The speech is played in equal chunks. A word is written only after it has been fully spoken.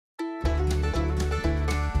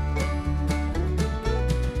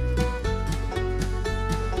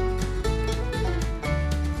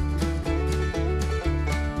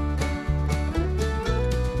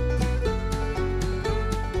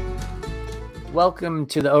Welcome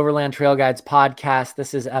to the Overland Trail Guides podcast.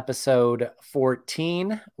 This is episode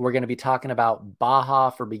 14. We're going to be talking about Baja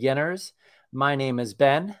for beginners. My name is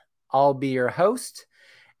Ben. I'll be your host.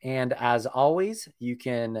 And as always, you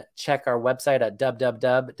can check our website at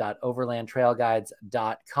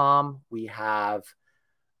www.overlandtrailguides.com. We have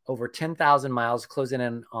over 10,000 miles, closing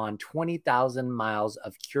in on 20,000 miles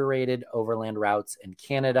of curated overland routes in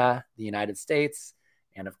Canada, the United States,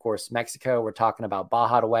 and of course, Mexico. We're talking about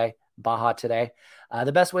Baja today.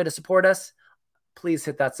 The best way to support us, please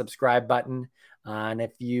hit that subscribe button. And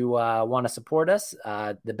if you want to support us,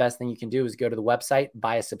 the best thing you can do is go to the website,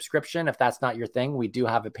 buy a subscription. If that's not your thing, we do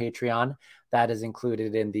have a Patreon that is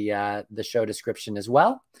included in the show description as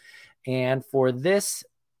well. And for this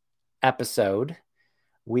episode,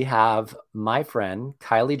 we have my friend,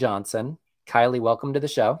 Kylie Johnson. Kylie, welcome to the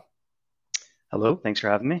show. Hello. Thanks for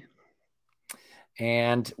having me.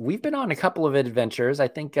 And we've been on a couple of adventures. I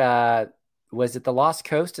think, was it the Lost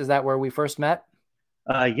Coast? Is that where we first met?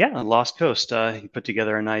 Yeah, Lost Coast. He put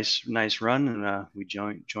together a nice run, and we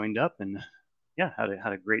joined up, and yeah,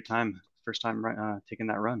 had a great time. First time taking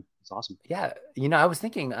that run. It's awesome. Yeah, I was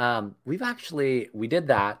thinking, we did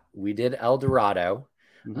that. We did El Dorado,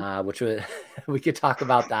 which was we could talk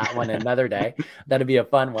about that one another day. That'd be a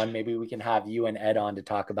fun one. Maybe we can have you and Ed on to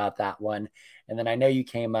talk about that one. And then I know you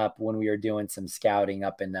came up when we were doing some scouting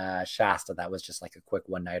up in Shasta. That was just like a quick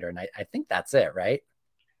one-nighter, and I think that's it, right?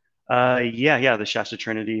 Yeah. The Shasta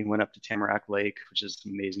Trinity, went up to Tamarack Lake, which is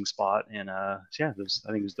an amazing spot. And I think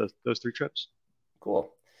it was those three trips. Cool.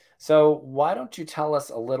 So why don't you tell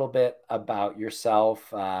us a little bit about yourself,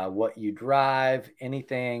 what you drive,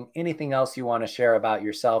 anything else you want to share about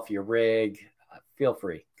yourself, your rig? Feel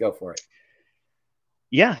free, go for it.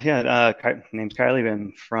 Yeah. Name's Kylie.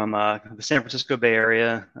 I'm from the San Francisco Bay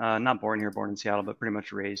Area. Not born here, born in Seattle, but pretty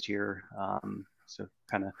much raised here. So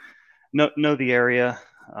kind of know the area.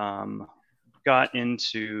 Got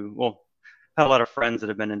into, had a lot of friends that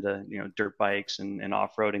have been into dirt bikes and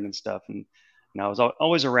off-roading and stuff, and I was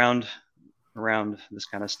always around this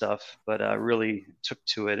kind of stuff, but really took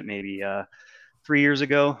to it maybe 3 years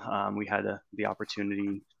ago. We had the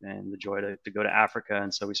opportunity and the joy to go to Africa,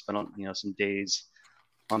 and so we spent some days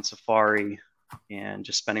on safari and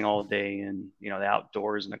just spending all day in the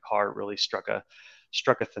outdoors in a car. Really struck a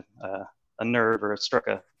nerve, or struck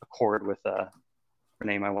a chord with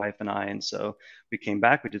Renee, my wife, and I. And so we came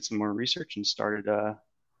back, we did some more research, and started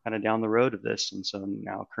kind of down the road of this. And so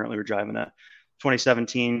now currently we're driving a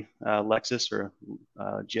 2017 Lexus, or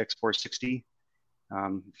GX460.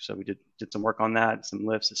 So we did some work on that, some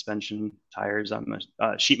lift, suspension, tires. I'm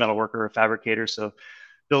a sheet metal worker, a fabricator, so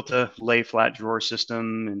built a lay flat drawer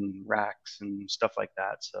system and racks and stuff like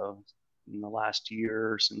that. So in the last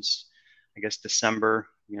year, since I guess December,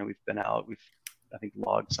 we've been out. I think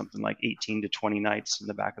logged something like 18 to 20 nights in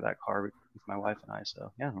the back of that car with my wife and I.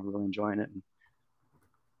 So yeah, I'm really enjoying it.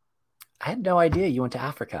 I had no idea you went to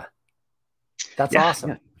Africa. That's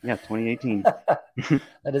awesome. Yeah, 2018.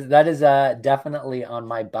 That is definitely on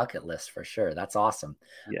my bucket list for sure. That's awesome.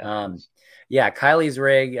 Yeah. Kylie's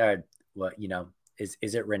rig,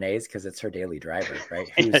 is it Renee's? Because it's her daily driver, right?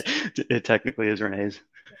 It technically is Renee's.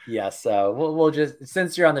 Yeah. So we'll just,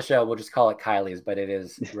 since you're on the show, we'll just call it Kylie's, but it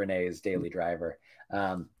is Renee's daily driver.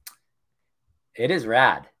 It is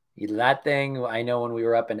rad. That thing, I know when we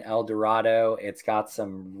were up in El Dorado, it's got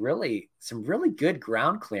some really good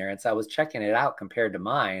ground clearance. I was checking it out compared to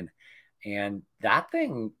mine, and that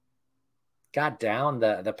thing got down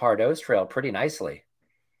the Pardos Trail pretty nicely.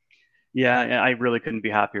 Yeah, I really couldn't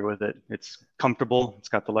be happier with it. It's comfortable. It's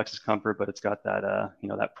got the Lexus comfort, but it's got that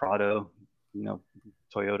that Prado,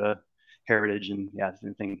 Toyota heritage, and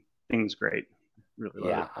thing's great. Really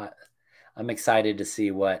love it. I'm excited to see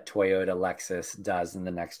what Toyota Lexus does in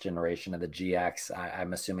the next generation of the GX.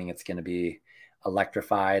 I'm assuming it's going to be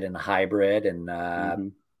electrified and hybrid,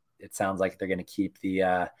 and it sounds like they're going to keep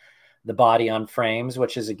the body on frames,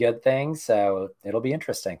 which is a good thing. So it'll be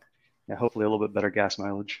interesting. Yeah, hopefully a little bit better gas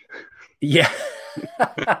mileage. Yeah.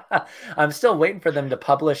 I'm still waiting for them to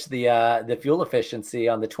publish the fuel efficiency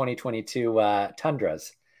on the 2022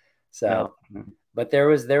 Tundras. So, but there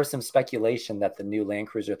was some speculation that the new Land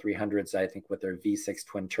Cruiser 300s, I think with their V6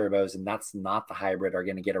 twin turbos, and that's not the hybrid, are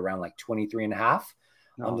going to get around like 23.5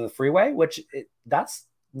 on the freeway, which that's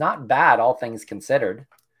not bad, all things considered.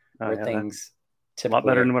 Things a lot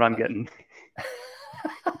better than what I'm getting.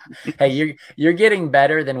 Hey, you're getting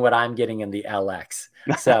better than what I'm getting in the LX.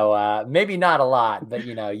 So maybe not a lot, but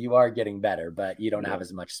you are getting better, but you don't have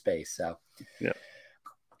as much space. So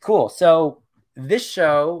cool. So This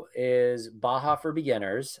show is Baja for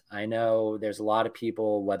beginners. I know there's a lot of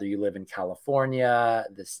people, whether you live in California,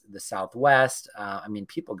 the Southwest. I mean,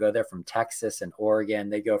 people go there from Texas and Oregon.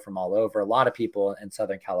 They go from all over. A lot of people in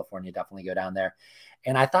Southern California definitely go down there.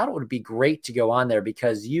 And I thought it would be great to go on there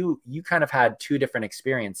because you kind of had two different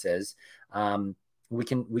experiences. We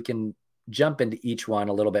can jump into each one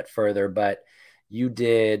a little bit further, but you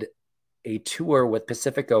did a tour with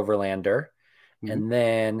Pacific Overlander, Mhm. and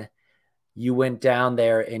then you went down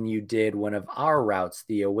there and you did one of our routes,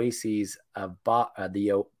 the Oases of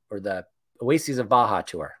the Oases of Baja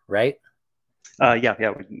tour, right?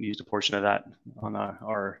 Yeah, we used a portion of that on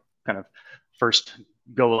our kind of first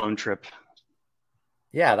go alone trip.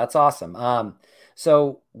 Yeah, that's awesome.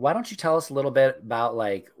 So why don't you tell us a little bit about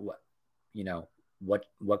like what you know what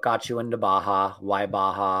got you into Baja, why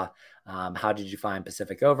Baja, how did you find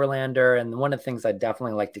Pacific Overlander? And one of the things I'd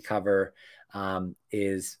definitely like to cover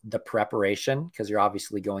is the preparation because you're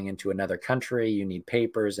obviously going into another country. You need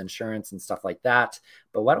papers, insurance, and stuff like that.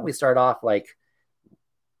 But why don't we start off like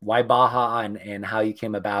why Baja and how you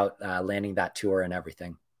came about landing that tour and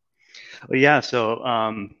everything? Well, yeah, so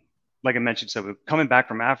like I mentioned, so coming back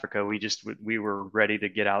from Africa, we were ready to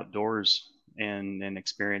get outdoors and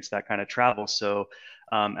experience that kind of travel. So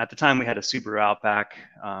at the time, we had a Subaru Outback,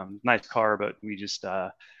 nice car, but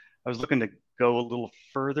I was looking to go a little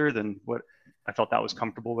further than what I felt that was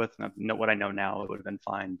comfortable with. And what I know now, it would have been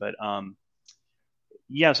fine. But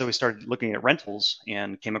yeah, so we started looking at rentals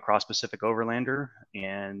and came across Pacific Overlander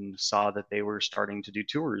and saw that they were starting to do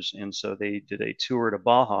tours. And so they did a tour to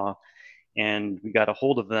Baja, and we got a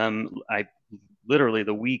hold of them. I literally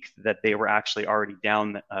the week that they were actually already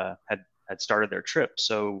down had started their trip,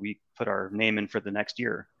 so we put our name in for the next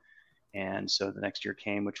year. And so the next year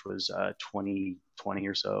came, which was 2020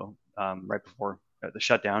 or so, right before the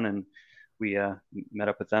shutdown, and we met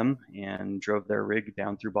up with them and drove their rig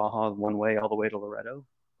down through Baja one way all the way to Loreto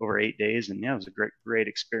over 8 days. And yeah, it was a great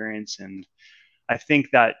experience. And I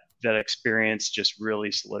think that experience just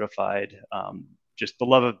really solidified just the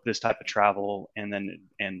love of this type of travel, and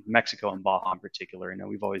Mexico and Baja in particular.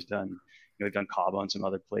 We've always done, we've done Cabo and some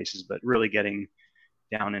other places, but really getting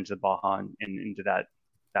down into Baja and into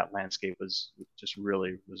that landscape was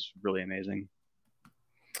really amazing.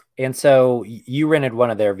 And so you rented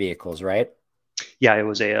one of their vehicles, right? Yeah, it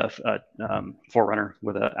was Forerunner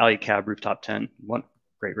with a alley cab rooftop tent. One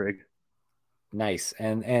great rig. Nice.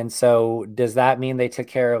 And so does that mean they took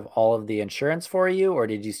care of all of the insurance for you, or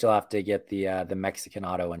did you still have to get the Mexican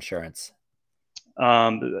auto insurance?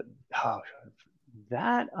 Um, oh,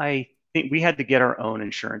 that I think we had to get our own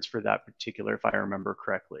insurance for that particular, if I remember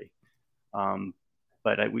correctly.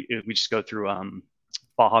 But we just go through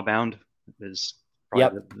Baja Bound is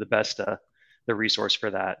probably Yep. the best the resource for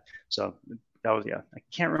that. So that was, yeah. I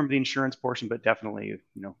can't remember the insurance portion, but definitely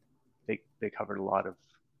they covered a lot of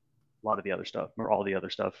the other stuff, or all the other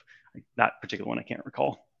stuff. That particular one I can't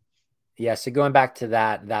recall. Yeah, so going back to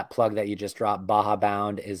that plug that you just dropped, Baja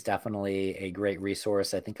Bound is definitely a great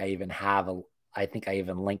resource. I think I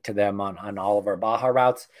even linked to them on all of our Baja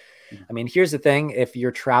routes. I mean, here's the thing, if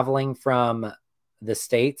you're traveling from the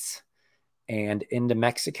States and into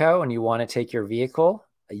Mexico and you want to take your vehicle,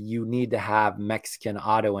 you need to have Mexican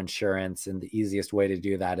auto insurance. And the easiest way to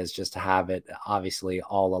do that is just to have it obviously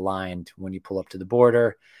all aligned when you pull up to the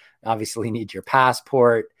border. Obviously, you need your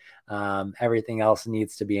passport. Everything else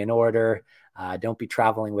needs to be in order. Don't be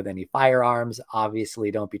traveling with any firearms.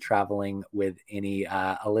 Obviously, don't be traveling with any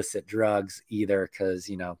illicit drugs either, because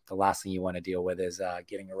the last thing you want to deal with is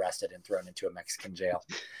getting arrested and thrown into a Mexican jail,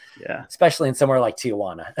 Yeah, especially in somewhere like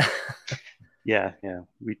Tijuana. yeah.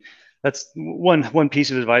 That's one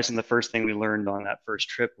piece of advice, and the first thing we learned on that first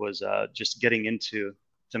trip was just getting to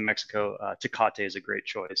Mexico. Tecate is a great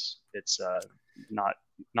choice. It's not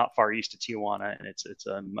not far east of Tijuana, and it's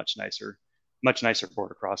a much nicer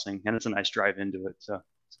border crossing, and it's a nice drive into it. So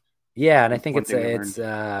Yeah, and I think one thing we it's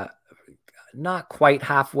learned. not quite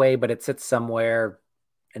halfway, but it sits somewhere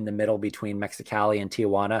in the middle between Mexicali and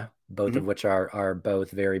Tijuana, both of Hmm. which are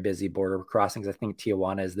both very busy border crossings. I think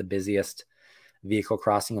Tijuana is the busiest vehicle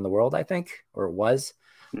crossing in the world, I think, or it was.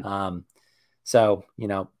 Um, so,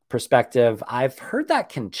 perspective. I've heard that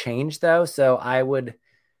can change though. So I would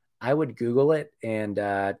Google it and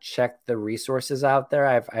check the resources out there.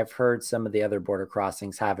 I've heard some of the other border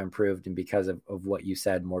crossings have improved, and because of what you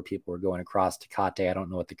said, more people are going across Tecate. I don't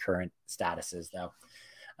know what the current status is though.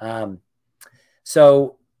 Um,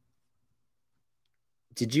 so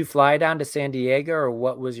did you fly down to San Diego, or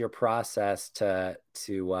what was your process to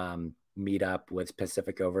meet up with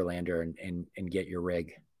Pacific Overlander and get your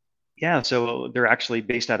rig? Yeah, so they're actually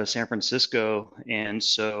based out of San Francisco, and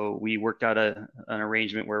so we worked out an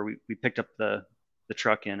arrangement where we picked up the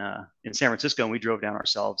truck in San Francisco and we drove down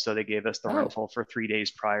ourselves. So they gave us the Oh, rental for 3 days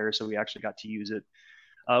prior, so we actually got to use it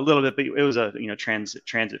a little bit, but it was a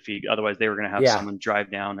transit fee. Otherwise, they were going to have yeah. someone drive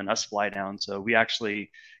down and us fly down. So we actually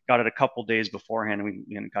got it a couple days beforehand, and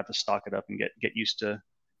we got to stock it up and get used to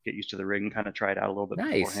the rig and kind of try it out a little bit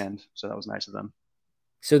Nice. beforehand. So that was nice of them.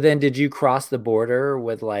 So then did you cross the border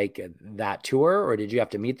with like that tour or did you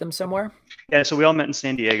have to meet them somewhere? Yeah, so we all met in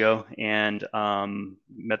San Diego and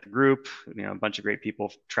met the group. A bunch of great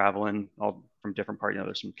people traveling, all from different parts.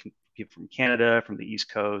 There's some people from Canada, from the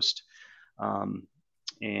East Coast, um,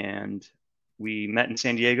 and we met in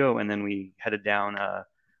San Diego, and then we headed down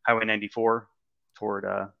Highway 94 toward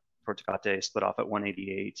toward Tecate, split off at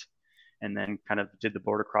 188, and then kind of did the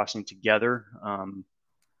border crossing together.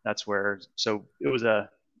 That's where. So it was a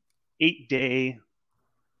 8 day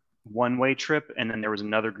one way trip, and then there was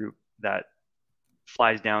another group that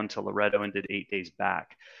flies down to Loretto and did 8 days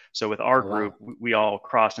back. So with our Oh, group, wow. we all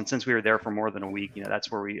crossed, and since we were there for more than a week,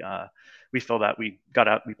 that's where we filled out. We got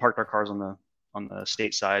out, we parked our cars on the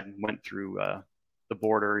state side, went through the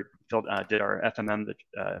border, did our FMM,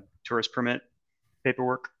 the tourist permit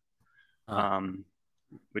paperwork, Uh, um,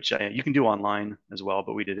 which you can do online as well,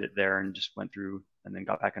 but we did it there and just went through and then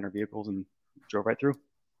got back in our vehicles and drove right through.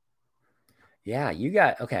 yeah, you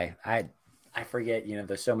got okay. I forget,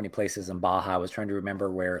 there's so many places in Baja. I was trying to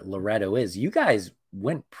remember where Loretto is. You guys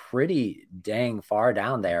went pretty dang far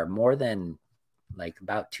down there, more than like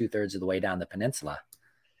about 2/3 of the way down the peninsula.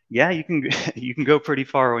 Yeah, you can you can go pretty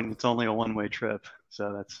far when it's only a one way trip.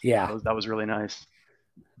 So Yeah. that was really nice.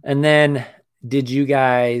 And then did you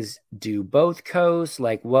guys do both coasts?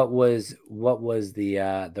 Like what was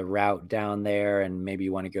the route down there? And maybe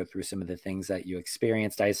you want to go through some of the things that you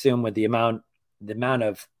experienced. I assume with the amount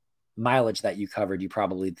of mileage that you covered, you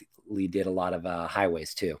probably did a lot of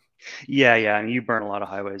highways too. Yeah. I mean, you burn a lot of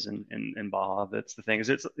highways in Baja. That's the thing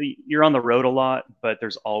is you're on the road a lot, but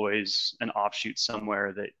there's always an offshoot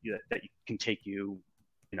somewhere that can take you,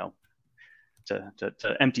 you know,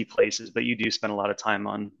 to empty places. But you do spend a lot of time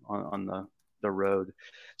on the road.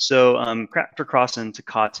 So after crossing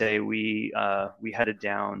Tecate, we headed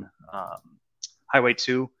down Highway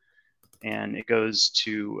 2, and it goes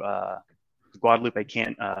to Guadalupe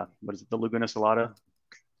can what is it, the Laguna Salada.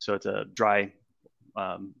 So it's a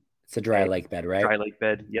um, It's a dry lake bed, right? dry lake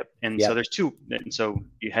bed. Yep. And so Yep. there's two. And so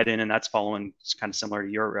you head in, and that's following. It's kind of similar to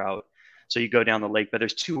your route. So you go down the lake, but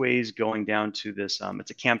there's two ways going down to this.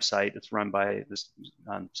 It's a campsite. It's run by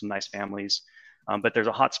some nice families. But there's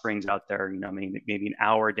a hot springs out there. I mean, maybe an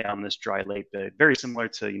hour down this dry lake bed, very similar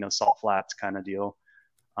to Salt Flats kind of deal.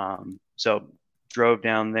 So drove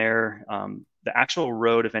down there. The actual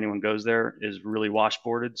road, if anyone goes there, is really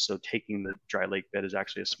washboarded. So taking the dry lake bed is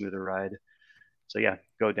actually a smoother ride. So yeah,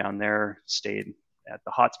 go down there, stayed at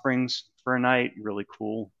the hot springs for a night. Really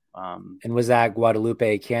cool. And was that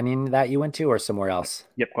Guadalupe Canyon that you went to or somewhere else?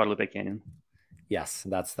 Yep, Guadalupe Canyon. Yes,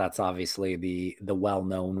 that's obviously the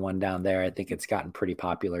well-known one down there. I think it's gotten pretty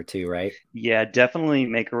popular too, right? Yeah, definitely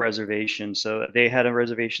make a reservation. So they had a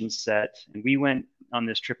reservation set, and we went on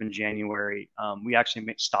this trip in January. We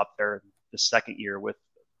actually stopped there the second year with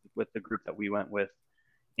the group that we went with,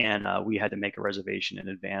 and we had to make a reservation in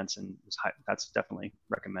advance, and that's definitely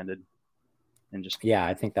recommended. And just Yeah,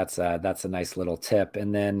 I think that's a nice little tip.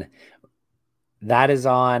 And then that is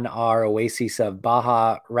on our Oasis of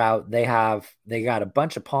Baja route. They got a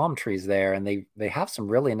bunch of palm trees there, and they have some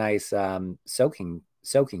really nice soaking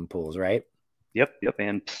pools, right? yep,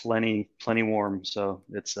 and plenty warm. So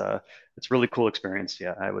it's really cool experience.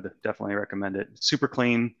 Yeah, I would definitely recommend it. Super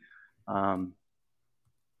clean. Um,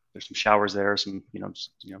 there's some showers there, some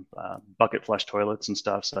bucket flush toilets and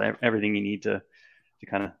stuff. So everything you need to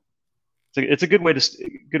kind of it's a good way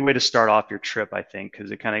to start off your trip, I think,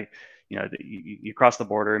 because it kind of you cross the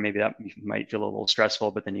border, maybe that might feel a little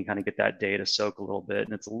stressful, but then you kind of get that day to soak a little bit,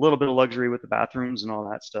 and it's a little bit of luxury with the bathrooms and all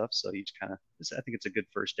that stuff. So you just kind of I think it's a good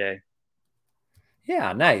first day.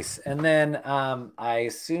 Yeah, nice. And then I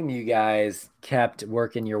assume you guys kept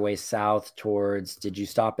working your way south towards. Did you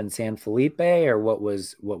stop in San Felipe, or what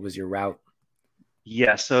was your route?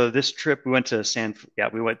 Yeah, so this trip we went to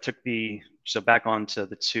we took the so back onto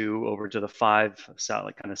the two over to the five south,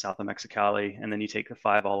 like kind of south of Mexicali, and then you take the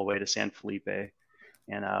five all the way to San Felipe.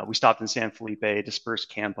 And we stopped in San Felipe, dispersed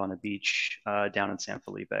camp on a beach down in San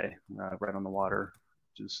Felipe, right on the water,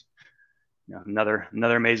 which is another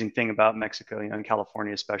amazing thing about Mexico. In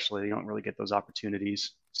California especially, you don't really get those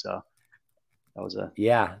opportunities. So that was a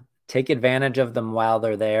Yeah, take advantage of them while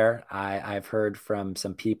they're there. I've heard from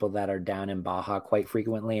some people that are down in Baja quite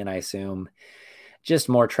frequently, and I assume just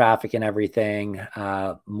more traffic and everything.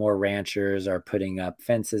 More ranchers are putting up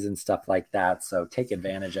fences and stuff like that. So take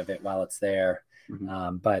advantage of it while it's there.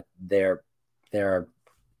 But they're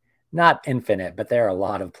not infinite, but there are a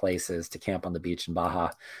lot of places to camp on the beach in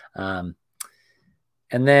Baja. And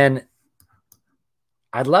then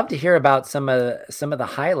I'd love to hear about some of the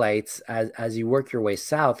highlights as you work your way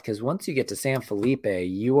south, because once you get to San Felipe,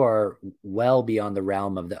 you are well beyond the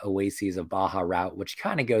realm of the Oases of Baja route, which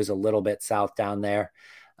kind of goes a little bit south down there.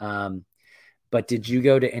 But did you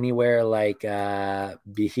go to anywhere like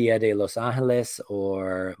Bahia de Los Angeles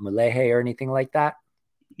or Mulegé or anything like that?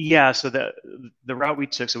 Yeah, so the route we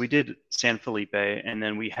took, so we did San Felipe, and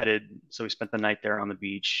then we spent the night there on the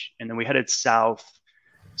beach, and then we headed south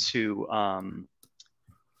to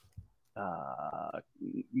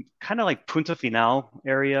kind of like Punta Final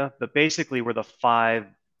area, but basically where the 5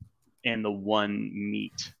 and the 1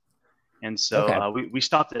 meet. And so we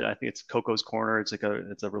stopped at, I think it's Coco's Corner. It's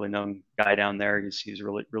a really known guy down there. He's a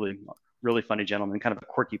really funny gentleman, kind of a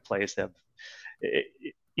quirky place.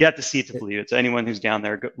 You have to see it to believe it. So anyone who's down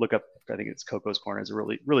there, look up. I think it's Coco's Corner. It's a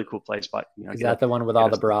really cool place. But is that the one with all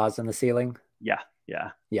the bras in the ceiling? Yeah.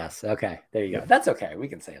 Yes. Okay. There you go. That's okay. We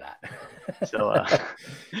can say that. So,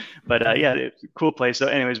 yeah, it's a cool place. So,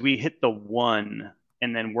 anyways, we hit the 1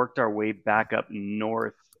 and then worked our way back up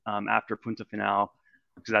north after Punta Final,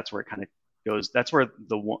 because that's where it kind of goes. That's where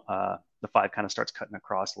the 5 kind of starts cutting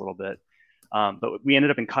across a little bit. But we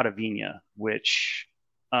ended up in Catavina, which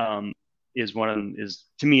is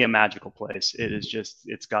to me a magical place.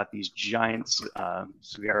 It's got these giant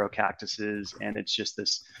saguaro cactuses, and it's just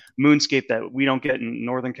this moonscape that we don't get in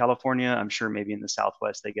Northern California. I'm sure maybe in the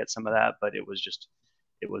Southwest they get some of that, but it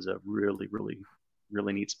was a really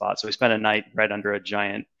neat spot. So we spent a night right under a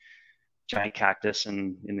giant cactus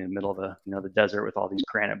and in the middle of the desert with all these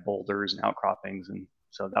granite boulders and outcroppings, and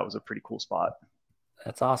so that was a pretty cool spot.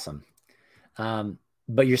 That's awesome.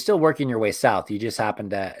 But you're still working your way south. You just happen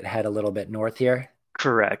to head a little bit north here.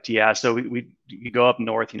 Correct. Yeah. So we go up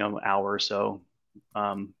north, an hour or so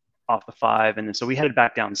off the 5, and then so we headed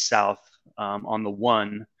back down south on the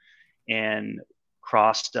 1 and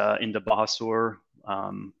crossed into Baja Sur.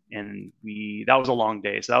 And that was a long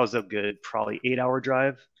day. So that was a good probably 8-hour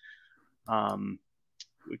drive.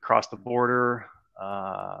 We crossed the border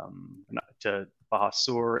to Baja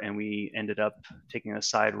Sur, and we ended up taking a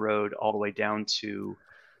side road all the way down to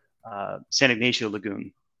San Ignacio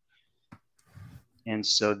Lagoon. And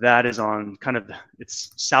so that is on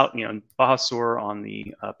it's south, Baja Sur on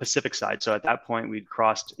the Pacific side. So at that point, we'd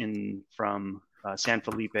crossed in from San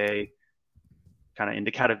Felipe, kind of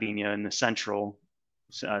into Catavina in the central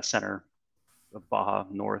center of Baja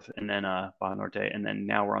North, and then Baja Norte. And then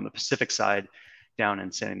now we're on the Pacific side down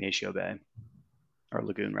in San Ignacio Bay, or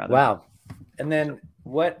Lagoon rather. Wow. And then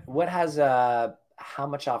what has how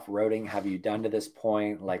much off-roading have you done to this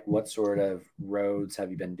point? Like, what sort of roads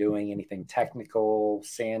have you been doing? Anything technical,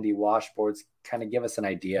 sandy washboards? Kind of give us an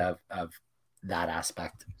idea of that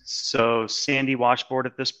aspect. So sandy washboard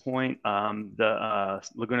at this point. The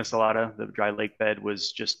Laguna Salada, the dry lake bed,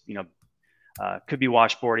 was just, could be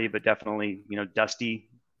washboardy, but definitely, dusty.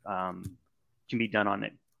 Can be done on a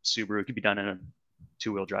Subaru. It could be done in a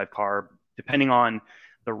 2-wheel drive car, depending on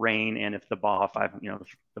the rain and if the Baja 5,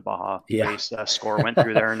 the Baja race score went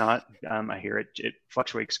through there or not. I hear it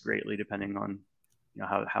fluctuates greatly depending on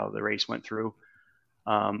how the race went through.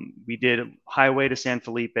 We did highway to San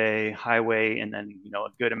Felipe, highway, and then a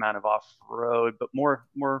good amount of off road, but more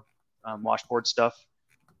washboard stuff.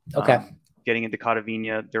 Okay. Getting into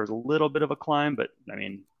Catavina, there was a little bit of a climb, but I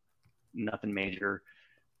mean nothing major.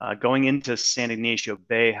 Going into San Ignacio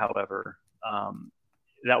Bay, however,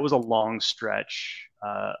 that was a long stretch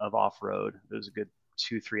of off-road. It was a good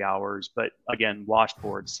 2-3 hours, but again,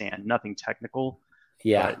 washboard, sand, nothing technical.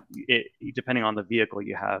 Yeah. It depending on the vehicle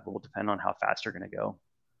you have, will depend on how fast you're going to go.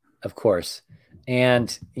 Of course.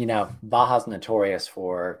 And, Baja's notorious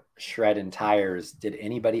for shredding tires. Did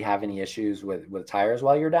anybody have any issues with tires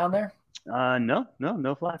while you're down there?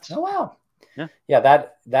 No flats. Oh, wow. Yeah.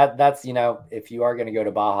 That's, if you are going to go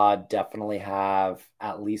to Baja, definitely have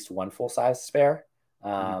at least one full size spare.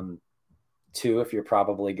 2 if you're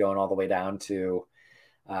probably going all the way down to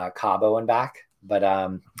Cabo and back. But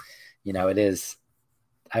it is,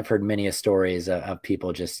 I've heard many stories of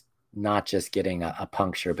people just not just getting a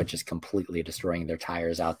puncture, but just completely destroying their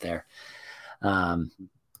tires out there.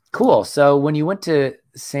 Cool. So when you went to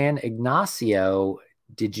San Ignacio,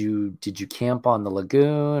 did you camp on the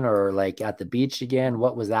lagoon or like at the beach again?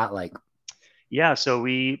 What was that like? Yeah, so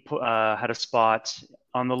we had a spot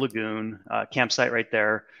on the lagoon, campsite right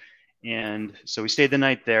there. And so we stayed the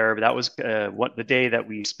night there. But that was the day that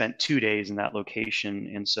we spent 2 days in that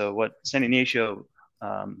location. And so what San Ignacio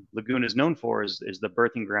Lagoon is known for is the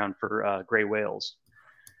birthing ground for gray whales.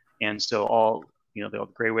 And so all the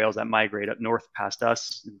gray whales that migrate up north past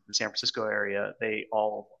us in the San Francisco area, they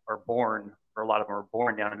all are born, or a lot of them are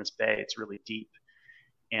born down in this bay. It's really deep,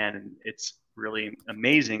 and it's really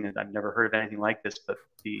amazing. And I've never heard of anything like this, but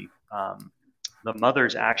the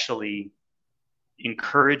mothers actually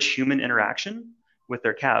encourage human interaction with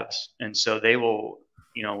their calves, and so they will,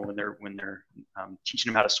 when they're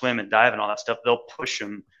teaching them how to swim and dive and all that stuff, they'll push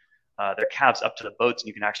them their calves up to the boats, and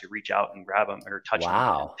you can actually reach out and grab them or touch them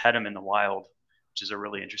and pet them in the wild, which is a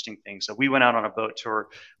really interesting thing. So we went out on a boat tour.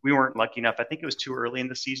 We weren't lucky enough. I think it was too early in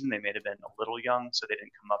the season. They may have been a little young, so they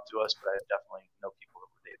didn't come up to us. But I definitely know people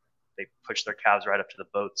that they push their calves right up to the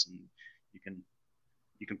boats, and you can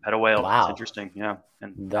pet a whale. Wow. It's interesting. Yeah.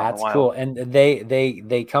 And that's cool. And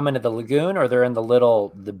they come into the lagoon, or they're in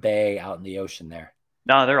the bay out in the ocean there?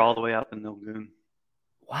 No, they're all the way up in the lagoon.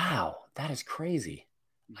 Wow. That is crazy.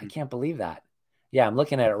 I can't believe that. Yeah, I'm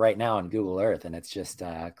looking at it right now on Google Earth, and it's just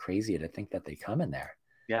crazy to think that they come in there.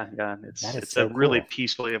 Yeah. It's so really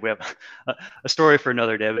peaceful. We have a story for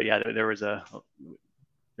another day, but yeah, there was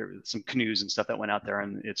some canoes and stuff that went out there,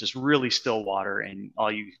 and it's just really still water, and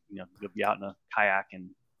all you'll be out in a kayak, and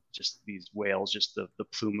just these whales, just the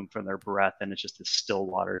plume from their breath, and it's just this still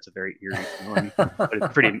water. It's a very eerie feeling, but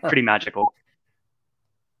it's pretty magical.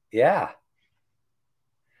 Yeah.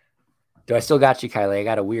 Do I still got you, Kylie? I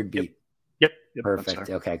got a weird beat. Yep. Perfect.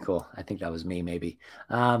 Okay, cool. I think that was me, maybe.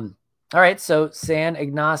 All right. So San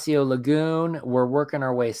Ignacio Lagoon, we're working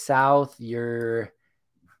our way south.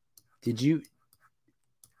 Did you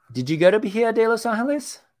go to Bahia de Los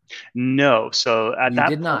Angeles? No. So at that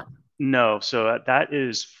did not. No. So that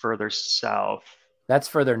is further south. That's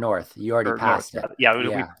further north. You already passed it.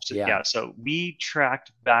 Yeah. So we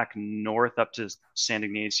tracked back north up to San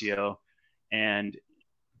Ignacio, and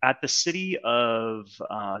at the city of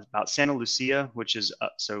about Santa Lucia, which is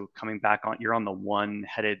so coming back on, you're on the one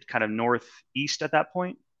headed kind of northeast at that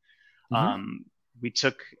point. Mm-hmm. We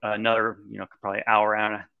took another, probably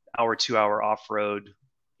hour, 2 hour off road,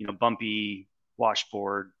 bumpy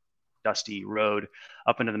washboard, dusty road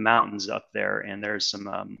up into the mountains up there, and there's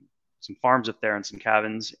some farms up there and some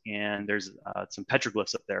cabins, and there's some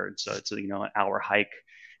petroglyphs up there, and so it's an hour hike,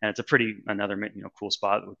 and it's another cool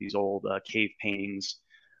spot with these old cave paintings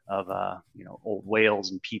of old whales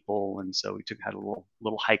and people, and so we had a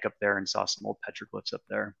little hike up there and saw some old petroglyphs up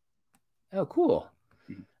there. Oh, cool.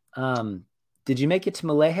 Mm-hmm. Did you make it to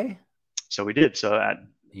Malaje? So we did. So after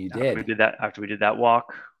we did that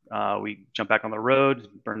walk, we jumped back on the road,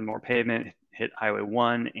 burned more pavement, hit Highway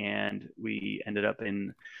 1, and we ended up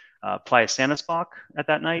in Playa Sanaspoc at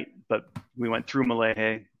that night. But we went through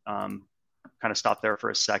Malaje, kind of stopped there for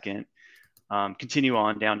a second. Continue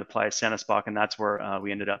on down to Playa Sanaspoc, and that's where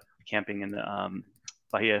we ended up camping in the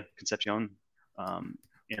Bahia Concepcion,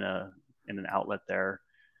 in an outlet there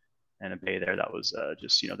and a bay there that was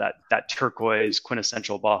just that turquoise,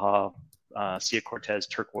 quintessential Baja Cia Cortez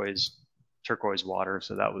turquoise water.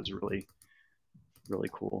 So that was really, really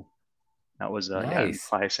cool. That was nice.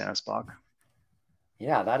 Playa Sanaspoc.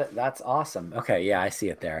 Yeah, that's awesome. Okay, yeah, I see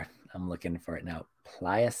it there. I'm looking for it now.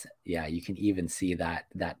 Playa, yeah, you can even see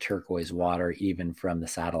that turquoise water even from the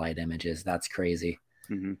satellite images. That's crazy.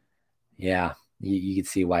 Mm-hmm. Yeah, you can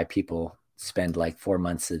see why people spend like 4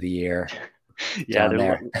 months of the year. Yeah,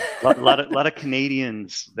 there a lot of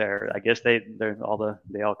Canadians there. I guess they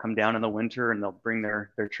all come down in the winter, and they'll bring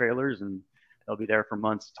their trailers, and they'll be there for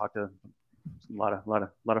months. Talk to a lot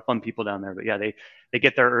of fun people down there. But yeah, they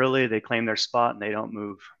get there early, they claim their spot, and they don't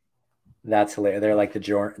move. That's hilarious. They're like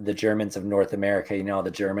the Germans of North America.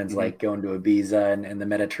 The Germans like going to Ibiza and the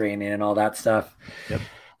Mediterranean and all that stuff. Yep.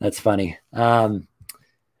 That's funny.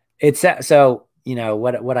 It's so,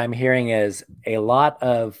 what I'm hearing is a lot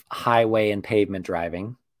of highway and pavement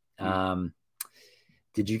driving.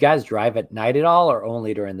 Did you guys drive at night at all, or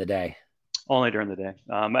only during the day? Only during the day.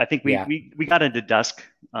 I think we got into dusk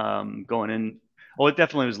going in. Well, it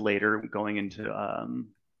definitely was later going into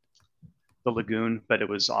the lagoon, but it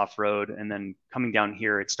was off road, and then coming down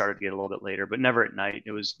here, it started to get a little bit later, but never at night.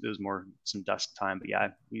 It was more some dusk time, but yeah,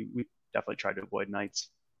 we definitely tried to avoid nights.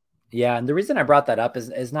 Yeah, and the reason I brought that up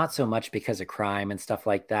is not so much because of crime and stuff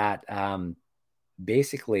like that.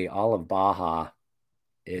 Basically, all of Baja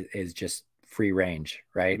is just free range,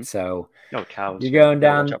 right? Mm-hmm. So cows. You're going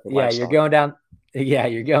down. Yeah, you're going down. Yeah,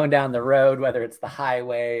 you're going down the road, whether it's the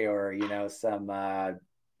highway or some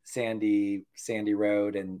sandy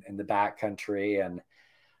road in the back country, and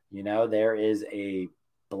there is a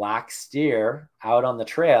black steer out on the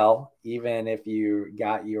trail, even if you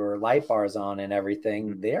got your light bars on and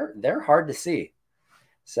everything, Mhm. they're hard to see.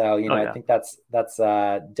 So, Oh I yeah. think that's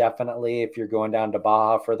definitely, if you're going down to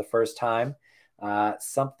Baja for the first time,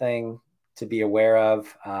 something to be aware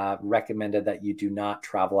of. Recommended that you do not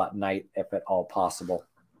travel at night if at all possible.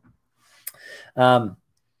 Um,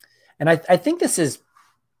 and I think this is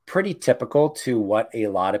pretty typical to what a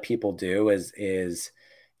lot of people do is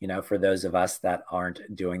for those of us that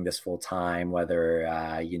aren't doing this full time, whether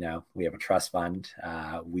we have a trust fund,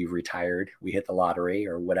 we've retired, we hit the lottery,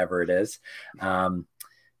 or whatever it is,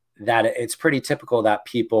 that it's pretty typical that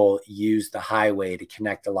people use the highway to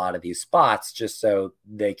connect a lot of these spots just so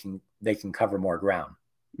they can cover more ground.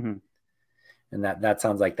 Mm-hmm. And that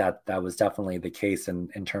sounds like that was definitely the case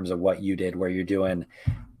in terms of what you did, where you're doing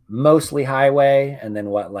mostly highway. And then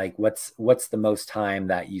what's the most time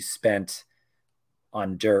that you spent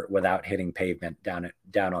on dirt without hitting pavement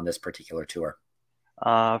down on this particular tour?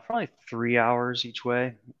 Probably 3 hours each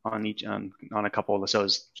way on each on a couple of the, so it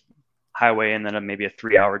was highway and then maybe a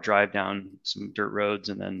 3 hour drive down some dirt roads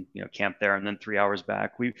and then camp there and then 3 hours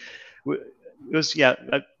back. We it was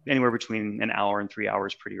anywhere between an hour and 3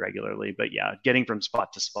 hours pretty regularly. But yeah, getting from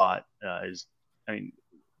spot to spot is, I mean,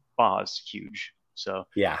 Baja is huge. So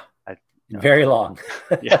Yeah, I very long.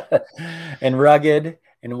 yeah. And rugged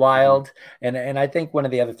and Mm-hmm. wild. And I think one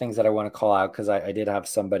of the other things that I want to call out, because I did have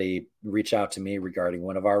somebody reach out to me regarding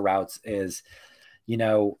one of our routes, is you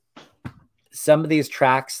know some of these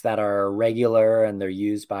tracks that are regular and they're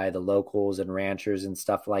used by the locals and ranchers and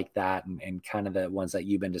stuff like that, and kind of the ones that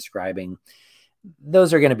you've been describing,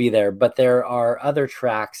 those are going to be there. But there are other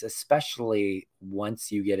tracks, especially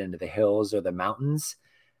once you get into the hills or the mountains,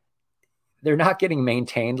 they're not getting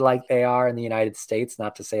maintained like they are in the United States.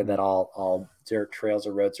 Not to say Mm-hmm. that all dirt trails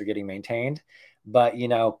or roads are getting maintained, but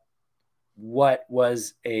what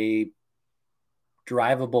was a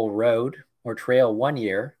drivable road or trail one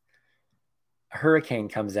year, a hurricane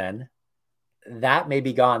comes in, that may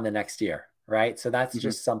be gone the next year, right? So that's Mm-hmm.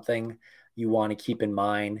 just something you want to keep in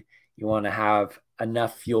mind. You want to have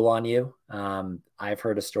enough fuel on you. I've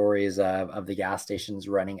heard of stories of the gas stations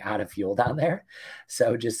running out of fuel down there.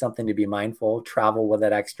 So just something to be mindful. Travel with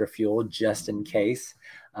that extra fuel just in case,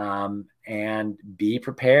 and be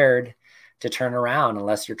prepared to turn around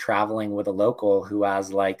unless you're traveling with a local who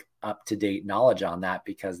has like up to date knowledge on that,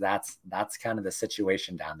 because that's kind of the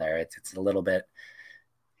situation down there. It's a little bit,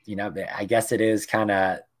 I guess it is kind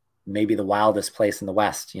of maybe the wildest place in the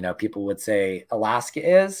West. People would say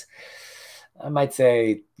Alaska is. I might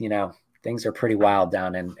say, things are pretty wild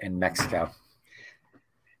down in Mexico.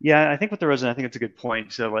 Yeah, I think with the Rosen, I think it's a good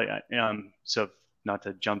point. So so not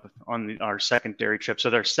to jump on our secondary trip.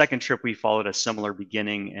 So our second trip, we followed a similar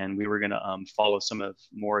beginning, and we were going to follow some of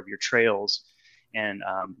more of your trails, and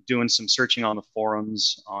doing some searching on the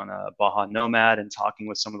forums on Baja Nomad and talking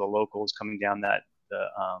with some of the locals coming down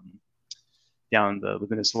down the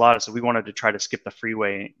Laguna Salada. So we wanted to try to skip the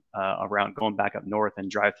freeway around, going back up north and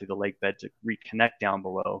drive through the lake bed to reconnect down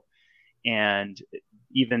below. And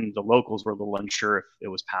even the locals were a little unsure if it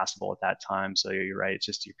was passable at that time. So you're right. It's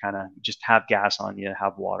just, you kind of just have gas on you,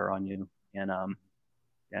 have water on you. And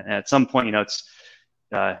at some point, it's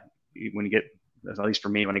when you get, at least for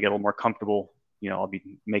me, when I get a little more comfortable, I'll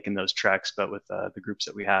be making those treks. But with the groups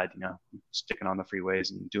that we had, sticking on the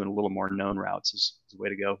freeways and doing a little more known routes is the way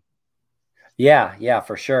to go. Yeah,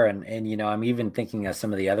 for sure. And I'm even thinking of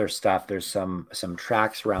some of the other stuff. There's some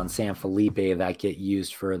tracks around San Felipe that get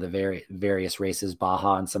used for the various races,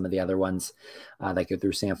 Baja and some of the other ones that go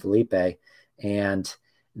through San Felipe. And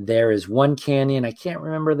there is one canyon, I can't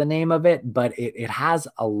remember the name of it, but it has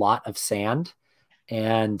a lot of sand.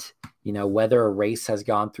 And whether a race has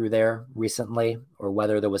gone through there recently or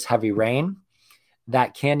whether there was heavy rain,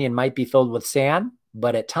 that canyon might be filled with sand,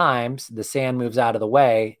 but at times the sand moves out of the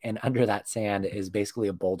way, and under that sand is basically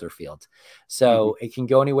a boulder field. Mm-hmm. So it can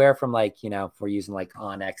go anywhere from, like, if we're using like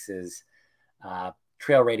Onex's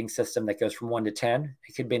trail rating system that goes from 1 to 10,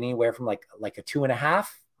 it could be anywhere from like a 2.5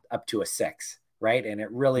 up to a 6, right? And it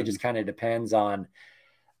really Mm-hmm. just kind of depends on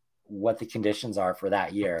what the conditions are for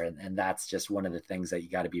that year. And that's just one of the things that you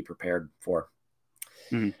got to be prepared for.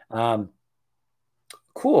 Mm-hmm. Um,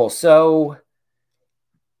 cool. So,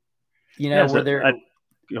 Yeah. were So there, sorry,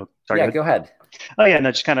 go yeah, ahead. go ahead. Oh yeah,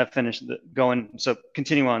 no, just kind of finish going. So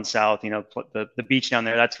continue on south. The beach down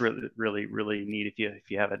there. That's really really really neat. If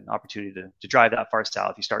you have an opportunity to drive that far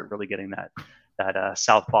south, you start really getting that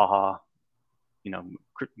South Baja, you know,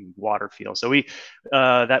 water feel. So we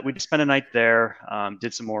spent a night there.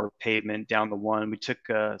 Did some more pavement down the one. We took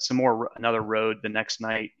another road the next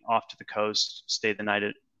night off to the coast. Stayed the night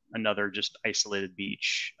at another just isolated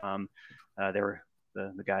beach. They were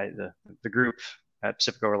the group at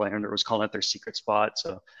Pacific Overlander was calling it their secret spot.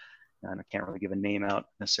 So and I can't really give a name out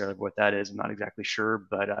necessarily of what that is. I'm not exactly sure,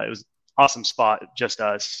 but it was an awesome spot, just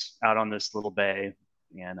us out on this little bay.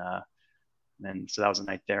 And so that was a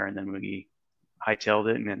night there. And then we hightailed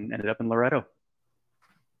it and then ended up in Loretto.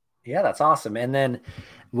 Yeah, that's awesome. And then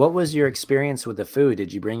what was your experience with the food?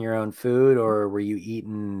 Did you bring your own food or were you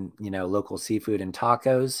eating, local seafood and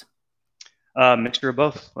tacos? Mixture of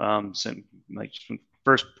both. So like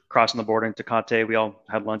first crossing the border into Tecate, we all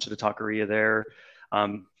had lunch at a taqueria there.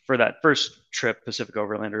 For that first trip, Pacific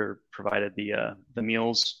Overlander provided the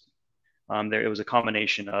meals. It was a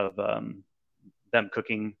combination of them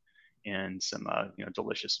cooking and some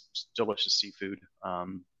delicious seafood.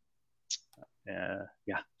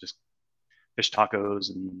 Just fish tacos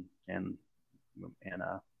and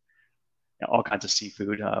all kinds of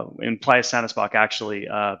seafood. In Playa Satisbach, actually,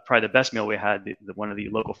 probably the best meal we had. One of the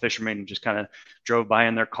local fishermen just kind of drove by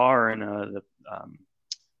in their car, and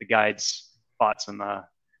the guides bought some, I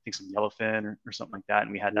think, some yellowfin or something like that,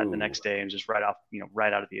 and we had that the next day, and just right out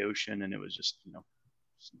of the ocean, and it was just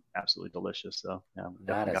absolutely delicious. So yeah,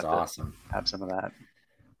 that is awesome. Have some of that.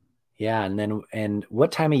 Yeah, and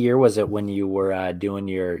what time of year was it when you were doing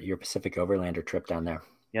your Pacific Overlander trip down there?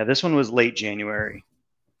 Yeah, this one was late January.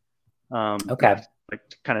 Okay. Like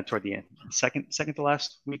kind of toward the end, second to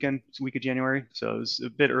last week of January. So it was a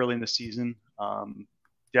bit early in the season.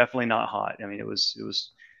 Definitely not hot. I mean, it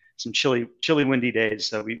was some chilly, windy days.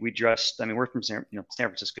 So we dressed. I mean, we're from San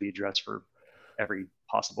Francisco. You dress for every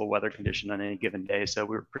possible weather condition on any given day. So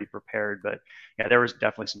we were pretty prepared. But yeah, there was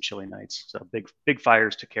definitely some chilly nights. So big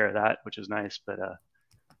fires took care of that, which is nice. But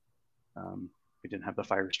we didn't have the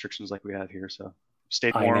fire restrictions like we have here. So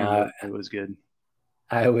stayed warm. It was good.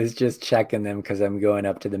 I was just checking them because I'm going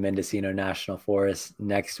up to the Mendocino National Forest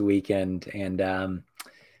next weekend, and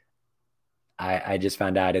I just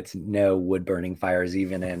found out it's no wood burning fires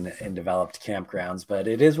even in developed campgrounds, but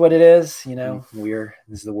it is what it is. This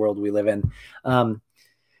is the world we live in.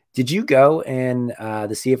 Did you go in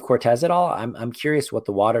the Sea of Cortez at all? I'm curious what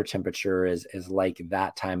the water temperature is like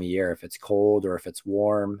that time of year, if it's cold or if it's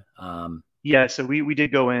warm. Yeah, so we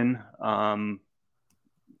did go in.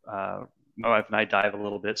 My wife and I dive a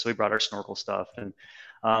little bit, so we brought our snorkel stuff, and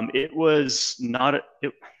it was not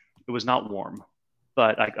warm,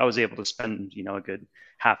 but I was able to spend a good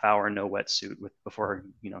half hour in no wetsuit before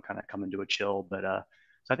kind of coming to a chill. But so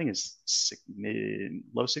I think it's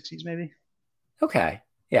low 60s maybe. Okay,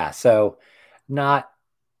 yeah, so not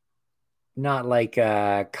like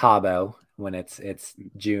Cabo when it's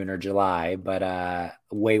June or July, but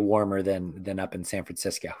way warmer than up in San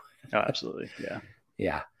Francisco. Oh, absolutely,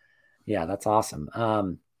 yeah. Yeah, that's awesome.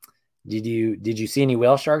 Did you see any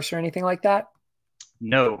whale sharks or anything like that?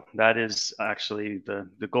 No, that is actually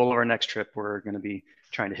the goal of our next trip. We're going to be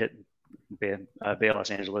trying to hit Bay of Los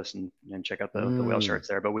Angeles and check out the whale sharks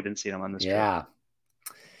there, but we didn't see them on this trip.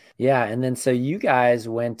 Yeah. And then, so you guys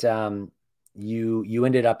went, you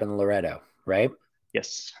ended up in Loretto, right?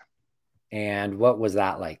 Yes. And what was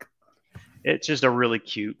that like? It's just a really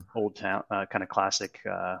cute old town, kind of classic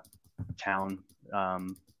town.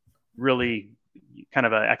 Really kind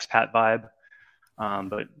of an expat vibe,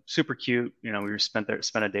 but super cute. We spent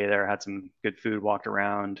a day there, had some good food, walked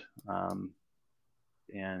around, and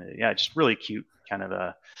yeah, just really cute. Kind of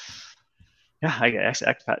I guess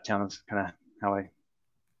expat town is kind of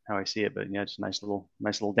how I see it. But yeah, just nice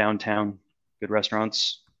little downtown, good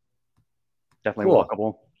restaurants, definitely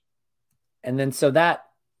walkable. And then, so that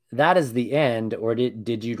is the end, or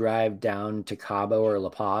did you drive down to Cabo or La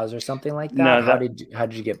Paz or something like that? No, how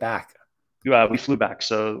did you get back? We flew back.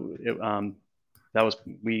 So that was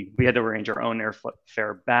we had to arrange our own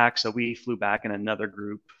airfare back. So we flew back, and another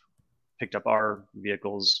group picked up our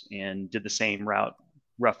vehicles and did the same route.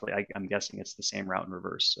 Roughly, I'm guessing it's the same route in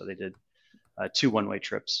reverse. So they did 2 one-way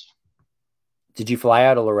trips. Did you fly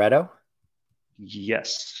out of Loretto?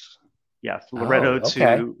 Yes. Yeah, Loretto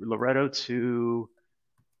to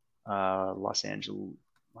Los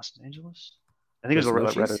Angeles. I think it was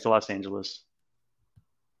Loretto to Los Angeles.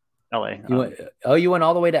 LA. You went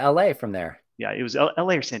all the way to LA from there? Yeah, it was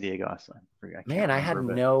LA or San Diego. I had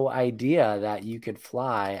no idea that you could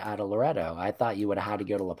fly out of Loretto. I thought you would have had to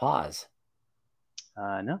go to La Paz.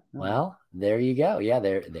 No. Well, there you go. Yeah,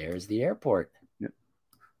 there's the airport. Yep.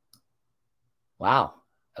 Wow.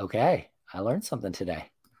 Okay. I learned something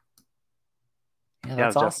today. Yeah,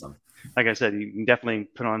 that's awesome. Like I said, you can definitely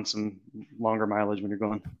put on some longer mileage when you're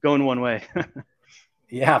going one way.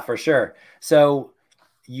 Yeah, for sure. So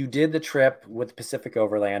you did the trip with Pacific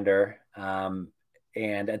Overlander, and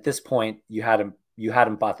at this point you had you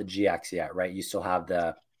hadn't bought the GX yet, right? You still have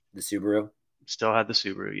the Subaru. Still had the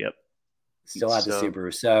Subaru. Yep. Still have the So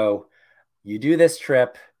Subaru. So you do this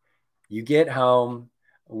trip, you get home.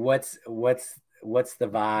 What's the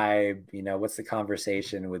vibe? You know, what's the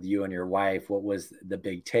conversation with you and your wife? What was the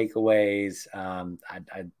big takeaways?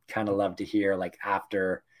 I'd kind of love to hear like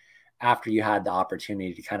after you had the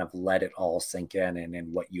opportunity to kind of let it all sink in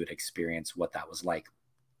and what you had experienced, what that was like.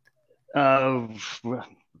 uh,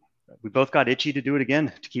 we both got itchy to do it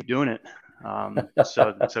again, to keep doing it.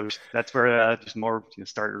 So that's where just more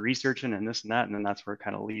started researching and this and that, and then that's where it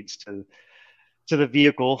kind of leads to the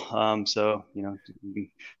vehicle. So you can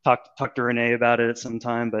talk to Renee about it at some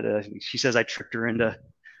time, but she says I tricked her into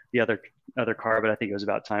the other car, but I think it was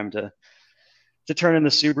about time to turn in the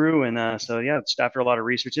Subaru. And so yeah, just after a lot of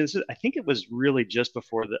research, I think it was really just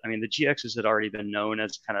before the GXs had already been known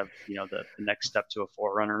as kind of the next step to a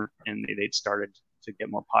 4Runner, and they'd started to get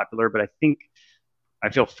more popular. But I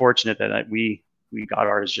feel fortunate that we got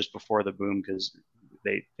ours just before the boom, because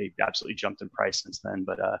they absolutely jumped in price since then.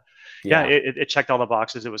 But yeah, it checked all the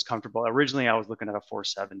boxes. It was comfortable. Originally, I was looking at a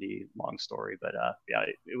 470. Long story, but yeah,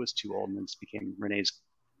 it was too old, and then it became Renee's.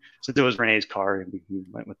 So it was Renee's car, and we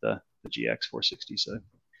went with the GX 460. So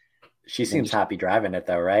she seems happy driving it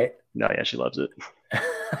though, right? No, yeah, she loves it.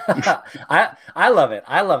 I love it.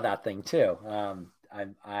 I love that thing too.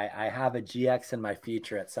 I have a GX in my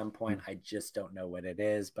future at some point. I just don't know what it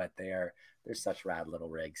is, but they're such rad little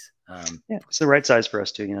rigs. Yeah, it's the right size for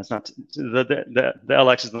us too. It's not the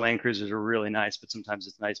LXs and the Land Cruisers are really nice, but sometimes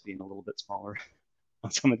it's nice being a little bit smaller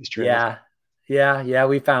on some of these trails. Yeah.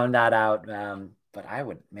 We found that out. But I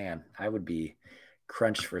would be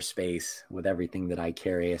crunched for space with everything that I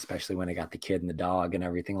carry, especially when I got the kid and the dog and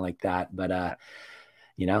everything like that. But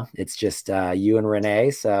it's just you and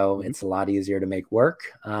Renee, so it's a lot easier to make work.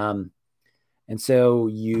 And so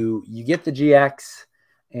you get the GX,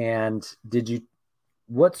 and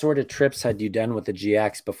what sort of trips had you done with the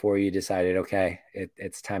GX before you decided, okay,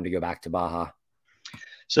 it's time to go back to Baja?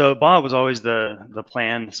 So Baja was always the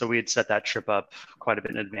plan. So we had set that trip up quite a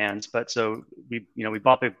bit in advance. But so we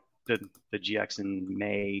bought the GX in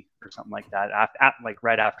May or something like that, like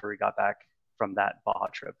right after we got back from that Baja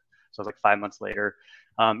trip. So it was like 5 months later.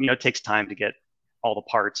 It takes time to get all the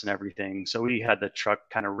parts and everything. So we had the truck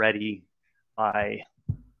kind of ready by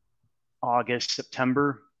August,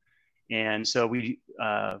 September. And so we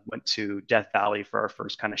went to Death Valley for our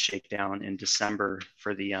first kind of shakedown in December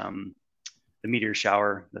for the meteor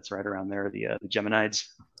shower that's right around there, the Geminids.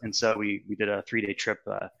 And so we did a 3-day trip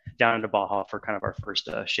down into Baja for kind of our first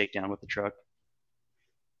shakedown with the truck.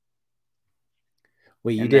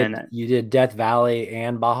 Wait, you did Death Valley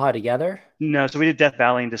and Baja together? No, so we did Death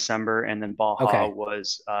Valley in December, and then Baja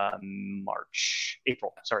was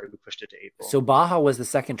April. Sorry, we pushed it to April. So Baja was the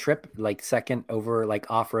second trip, like second over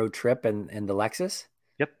like off-road trip in the Lexus?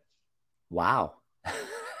 Yep. Wow.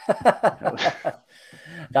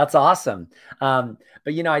 That's awesome. But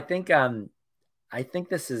I think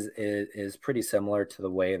this is pretty similar to the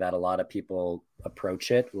way that a lot of people approach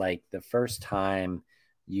it. Like the first time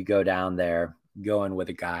you go down there, going with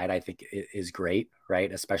a guide, I think is great, right?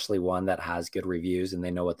 Especially one that has good reviews and they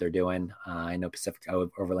know what they're doing. I know Pacific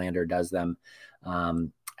Overlander does them.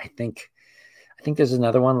 I think there's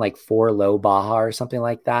another one like For Low Baja or something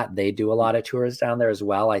like that. They do a lot of tours down there as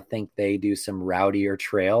well. I think they do some rowdier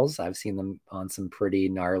trails. I've seen them on some pretty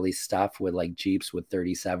gnarly stuff with like Jeeps with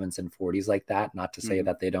 37s and 40s like that. Not to say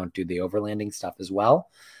that they don't do the overlanding stuff as well,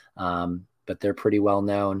 but they're pretty well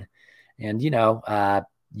known. And,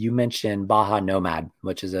 you mentioned Baja Nomad,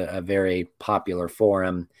 which is a very popular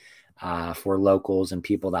forum for locals and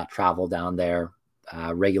people that travel down there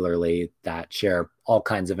regularly, that share all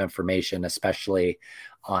kinds of information, especially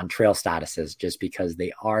on trail statuses, just because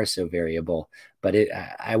they are so variable. But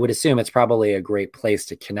I would assume it's probably a great place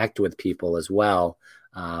to connect with people as well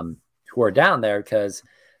who are down there, because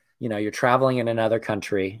you're traveling in another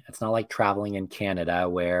country. It's not like traveling in Canada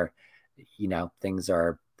where things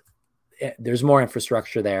are, there's more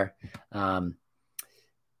infrastructure there. You're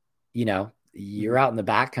out in the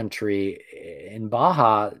backcountry in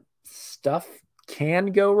Baja, stuff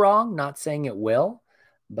can go wrong. Not saying it will,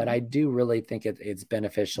 but I do really think it's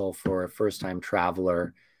beneficial for a first-time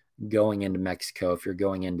traveler going into Mexico. If you're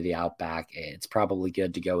going into the Outback, it's probably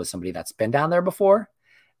good to go with somebody that's been down there before.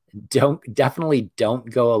 Definitely don't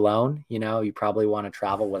go alone. You probably want to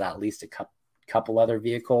travel with at least a couple other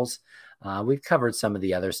vehicles. We've covered some of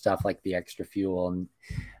the other stuff like the extra fuel and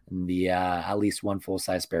the at least one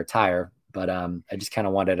full-size spare tire. But I just kind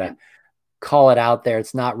of wanted to call it out there.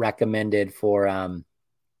 It's not recommended for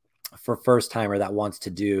first timer that wants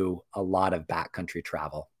to do a lot of backcountry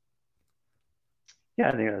travel. Yeah,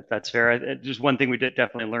 I think that's fair. Just one thing we did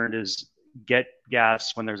definitely learned is get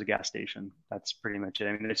gas when there's a gas station. That's pretty much it.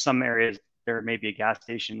 I mean, there's some areas there may be a gas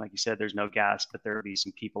station, like you said, there's no gas, but there will be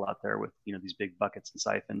some people out there with these big buckets and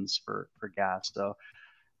siphons for gas. So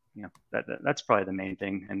that's probably the main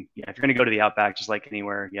thing. And yeah, if you're going to go to the outback, just like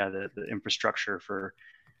anywhere, yeah, the infrastructure for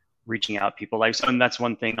reaching out people like so, and that's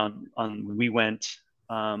one thing on when we went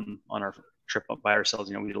on our trip up by ourselves.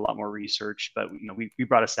 We did a lot more research, but we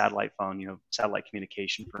brought a satellite phone, satellite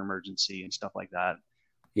communication for emergency and stuff like that.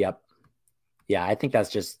 Yep. Yeah, I think that's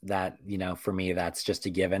just that, for me, that's just a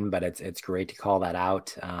given, but it's great to call that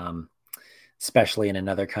out, especially in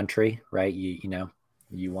another country, right?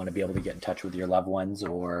 You want to be able to get in touch with your loved ones,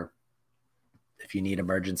 or if you need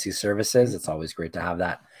emergency services, it's always great to have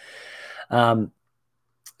that.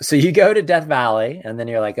 So you go to Death Valley, and then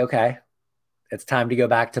you're like, okay, it's time to go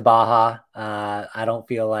back to Baja. I don't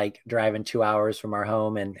feel like driving 2 hours from our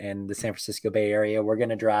home and the San Francisco Bay Area. We're going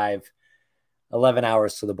to drive 11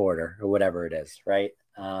 hours to the border or whatever it is, right?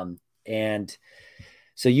 And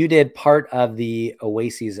so you did part of the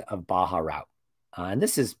Oases of Baja route. And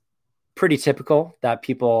this is pretty typical that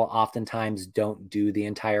people oftentimes don't do the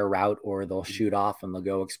entire route, or they'll shoot off and they'll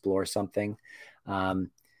go explore something.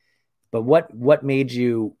 But what made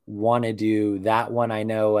you want to do that one? I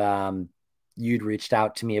know you'd reached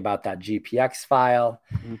out to me about that GPX file.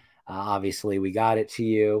 Mm-hmm. Obviously, we got it to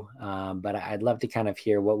you, but I'd love to kind of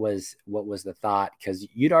hear what was the thought, because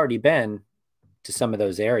you'd already been to some of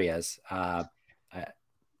those areas. Yeah.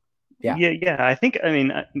 I think,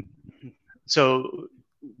 so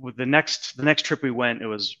with the next trip we went, it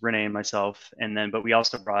was Renee and myself, but we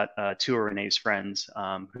also brought two of Renee's friends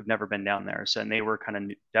who've never been down there, and they were kind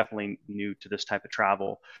of definitely new to this type of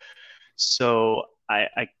travel. So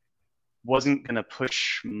I wasn't going to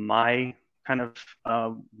push my kind of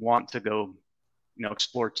want to go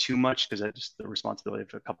explore too much, because that's just the responsibility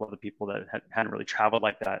of a couple of the people that hadn't really traveled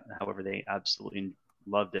like that. However, they absolutely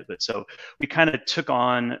loved it. But so we kind of took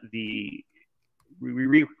on we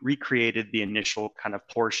recreated the initial kind of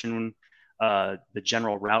portion, the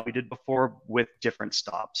general route we did before, with different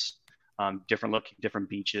stops, different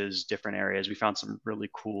beaches, different areas. We found some really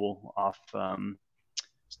cool off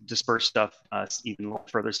dispersed stuff, even a little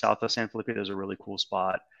further south of San Felipe. There's a really cool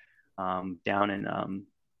spot down in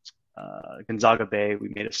Gonzaga Bay. We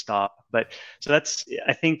made a stop, but so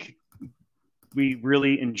I think we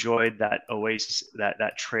really enjoyed that Oasis,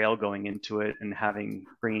 that trail going into it, and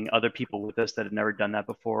bringing other people with us that had never done that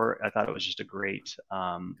before. I thought it was just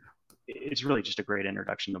it's really just a great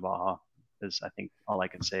introduction to Baja. Is I think all I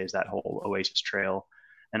can say is that whole Oasis trail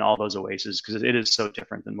and all those oases, because it is so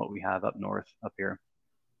different than what we have up north up here.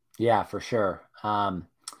 Yeah, for sure.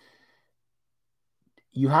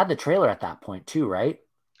 You had the trailer at that point too, right?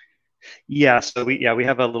 Yeah. So we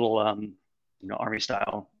have a little, Army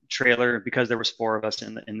style trailer, because there was 4 of us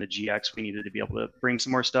in the GX. We needed to be able to bring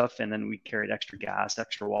some more stuff, and then we carried extra gas,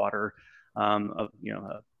 extra water,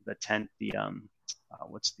 the tent,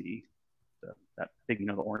 what's that big,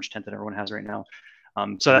 the orange tent that everyone has right now.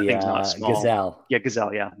 So that thing's not small. Gazelle. Yeah,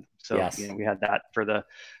 Gazelle. Yeah. So yes. We had that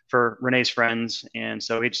for Renee's friends, and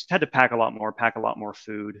so we just had to pack a lot more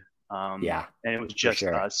food. And it was just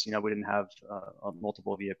us. We didn't have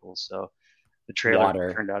multiple vehicles, so the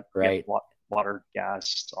trailer turned out right. Water,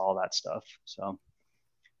 gas, all that stuff. So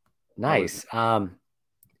nice.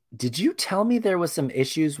 Did you tell me there was some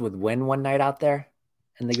issues with wind one night out there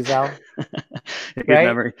in the Gazelle? Good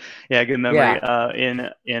memory. Yeah, good memory. Yeah.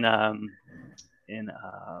 In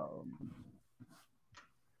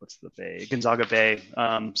what's the bay? Gonzaga Bay.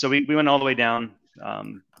 So we went all the way down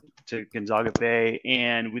to Gonzaga Bay,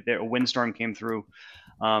 and a windstorm came through.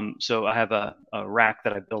 So I have a rack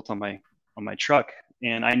that I built on my truck,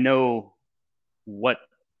 and I know what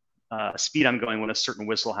speed I'm going when a certain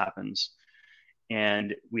whistle happens.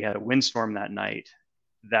 And we had a windstorm that night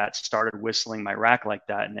that started whistling my rack like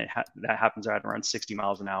that, and that happens at around 60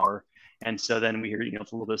 miles an hour. And so then we hear,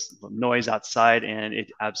 this noise outside, and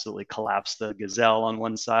it absolutely collapsed the Gazelle on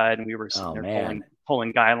one side. And we were sitting there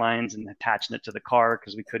pulling guy lines and attaching it to the car,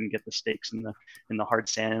 because we couldn't get the stakes in the hard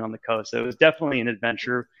sand on the coast. So it was definitely an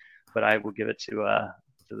adventure, but I will give it to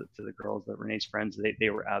the girls, Renee's friends. They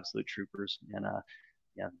were absolute troopers. And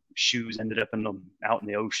shoes ended up out in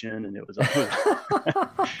the ocean, and it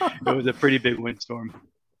was a pretty big windstorm.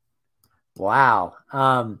 Wow.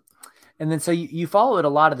 And then so you followed a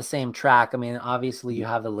lot of the same track. I mean, obviously you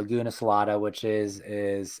have the Laguna Salada, which is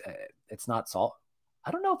it's not salt.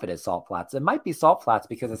 I don't know if it is salt flats. It might be salt flats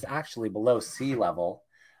because it's actually below sea level.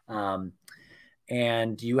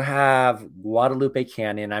 And you have Guadalupe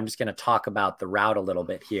Canyon. I'm just going to talk about the route a little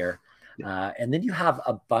bit here. And then you have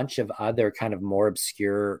a bunch of other kind of more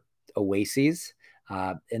obscure oases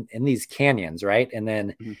in these canyons, right? And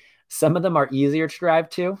then Mhm. some of them are easier to drive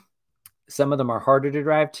to, some of them are harder to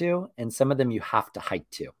drive to, and some of them you have to hike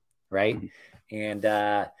to, right? Mhm.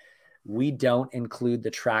 And we don't include the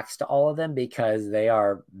tracks to all of them because they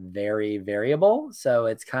are very variable. So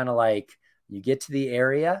it's kind of like you get to the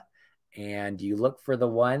area and you look for the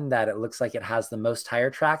one that it looks like it has the most tire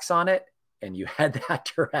tracks on it, and you head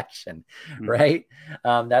that direction, Mhm. right?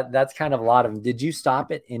 That's kind of a lot of them. Did you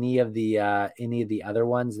stop at any of the other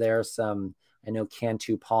ones? There are some. I know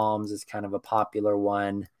Cantu Palms is kind of a popular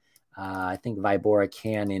one. I think Vibora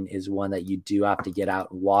Canyon is one that you do have to get out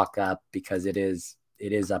and walk up because it is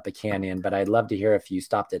up a canyon. But I'd love to hear if you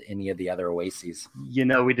stopped at any of the other oases.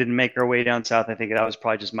 We didn't make our way down south. I think that was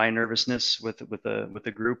probably just my nervousness with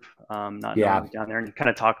the group, not knowing Yeah, down there and kind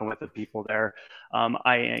of talking with the people there.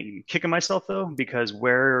 I am kicking myself though because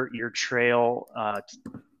where your trail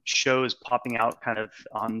shows popping out kind of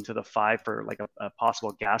onto the 5 for like a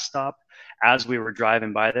possible gas stop. As we were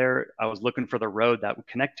driving by there, I was looking for the road that would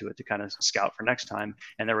connect to it to kind of scout for next time,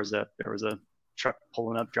 and there was a truck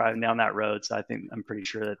pulling up driving down that road. So I'm pretty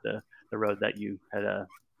sure that the road that you had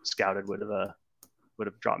scouted would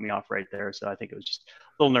have dropped me off right there. So I think it was just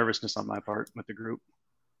a little nervousness on my part with the group.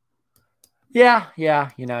 yeah.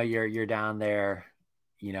 You're down there.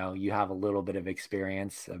 You have a little bit of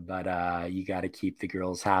experience, but you got to keep the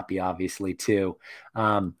girls happy, obviously, too.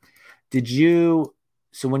 Um, did you?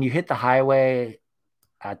 So when you hit the highway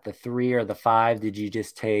at the 3 or the 5, did you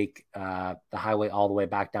just take the highway all the way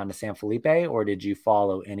back down to San Felipe, or did you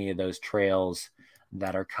follow any of those trails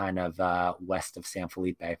that are kind of west of San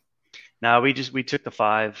Felipe? Now we took the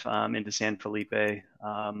 5 into San Felipe. We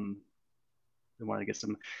wanted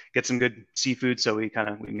to get some good seafood, so we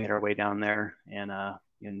made our way down there and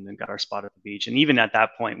then got our spot at the beach. And even at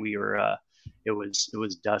that point, it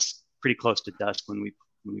was dusk, pretty close to dusk when we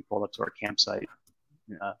pulled up to our campsite.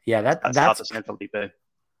 Yeah, South that's of San Felipe.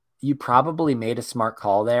 you probably made a smart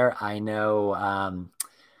call there. I know,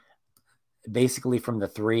 basically from the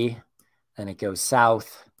 3, and it goes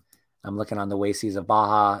south. I'm looking on the oases of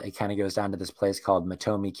Baja. It kind of goes down to this place called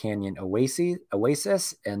Matomi Canyon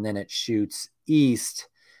Oasis, and then it shoots east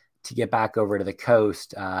to get back over to the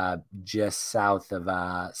coast, just south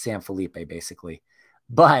of San Felipe, basically.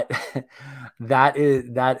 But that is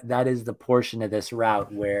the portion of this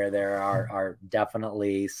route where there are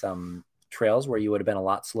definitely some trails where you would have been a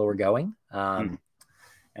lot slower going. Mm.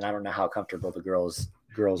 And I don't know how comfortable the girls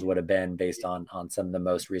would have been based on some of the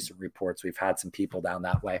most recent reports. We've had some people down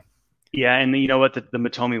that way. Yeah, and you know what? The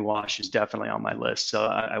Matomi Wash is definitely on my list, so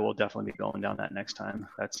I will definitely be going down that next time.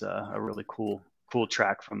 That's a really cool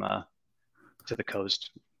track from to the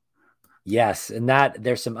coast. Yes, and that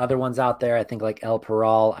there's some other ones out there. I think like El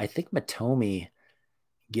Peral. I think Matomi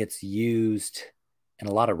gets used in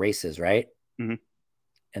a lot of races, right? Hmm.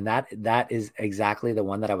 And that is exactly the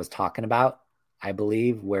one that I was talking about. I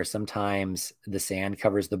believe where sometimes the sand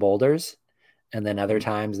covers the boulders, and then other Hmm.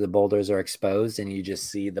 times the boulders are exposed, and you just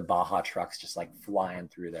see the Baja trucks just like flying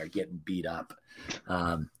through there, getting beat up.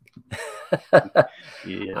 Um,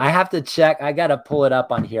 Yeah. I have to check. I got to pull it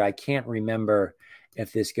up on here. I can't remember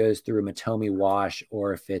if this goes through Matomi Wash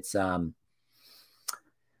or if it's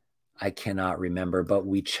I cannot remember, but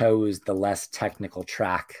we chose the less technical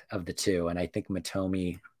track of the two, and I think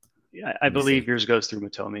Matomi. Yeah, I Let me believe see. yours goes through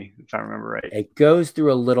Matomi, if I remember right. It goes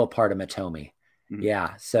through a little part of Matomi. Mhm.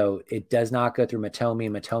 Yeah, so it does not go through Matomi.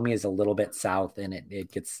 Matomi is a little bit south, and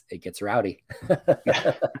it gets rowdy.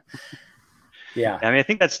 Yeah. I mean, I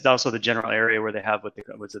think that's also the general area where they have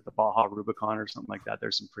was it the Baja Rubicon or something like that.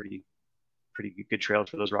 There's some pretty good trails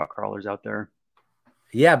for those rock crawlers out there.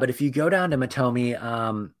 Yeah, but if you go down to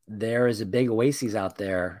Matomi, there is a big oasis out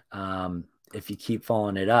there. If you keep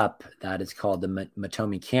following it up, that is called the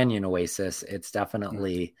Matomi Canyon Oasis. It's Mm.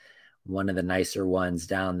 definitely one of the nicer ones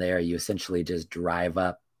down there. You essentially just drive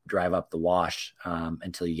up the wash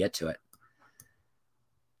until you get to it.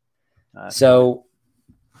 Yeah. So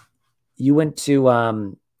you went to,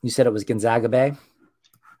 you said it was Gonzaga Bay,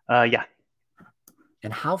 Yeah.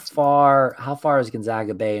 and how far is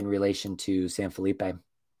Gonzaga Bay in relation to San Felipe?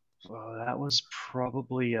 Well, that was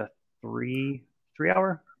probably a three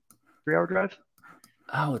hour drive.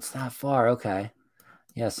 Oh, it's that far. Okay.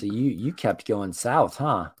 Yeah, so you kept going south,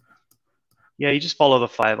 huh? Yeah, you just follow the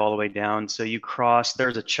 5 all the way down. So you cross.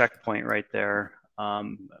 There's a checkpoint right there.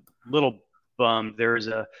 Little bummed. There was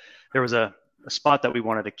a spot that we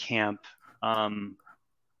wanted to camp. Um,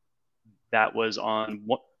 that was on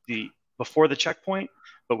what the before the checkpoint,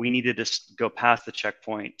 but we needed to go past the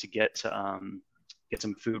checkpoint to get to get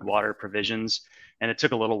some food, water, provisions. And it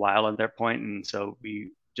took a little while at that point. And so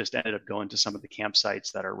we just ended up going to some of the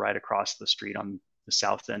campsites that are right across the street on the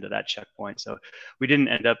south end of that checkpoint. So we didn't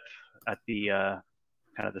end up at the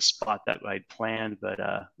kind of the spot that I'd planned, but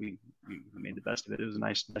we made the best of it. It was a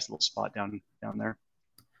nice little spot down there.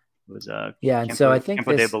 It was yeah, and so I think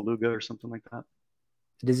Campo de Beluga or something like that.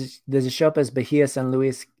 Does it show up as Bahia San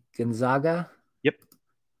Luis Gonzaga? Yep.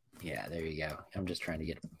 Yeah, there you go. I'm just trying to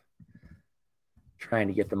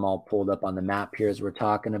get them all pulled up on the map here as we're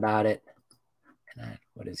talking about it. And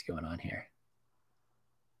what is going on here?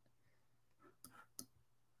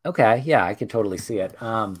 Okay, yeah, I can totally see it.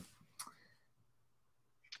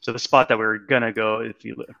 So the spot that we're gonna go, if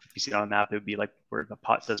you see it on the map, it would be like where the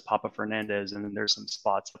pot says Papa Fernandez, and then there's some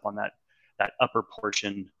spots up on that upper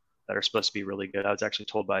portion that are supposed to be really good. I was actually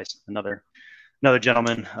told by another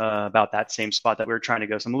gentleman about that same spot that we were trying to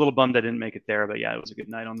go. So I'm a little bummed I didn't make it there, but yeah, it was a good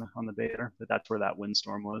night on the bay there. But that's where that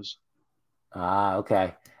windstorm was.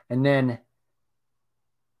 Okay. And then,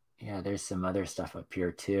 yeah, there's some other stuff up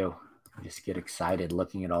here too. I just get excited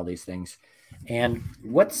looking at all these things. And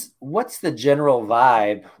what's the general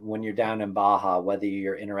vibe when you're down in Baja, whether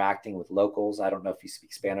you're interacting with locals? I don't know if you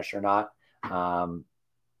speak Spanish or not.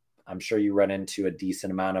 I'm sure you run into a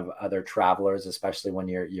decent amount of other travelers, especially when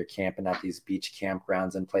you're camping at these beach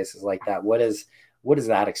campgrounds and places like that. What is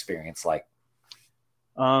that experience like?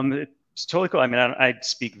 It's totally cool. I mean, I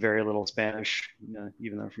speak very little Spanish,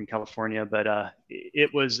 even though I'm from California, but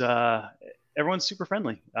it was everyone's super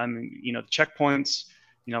friendly. I mean, the checkpoints,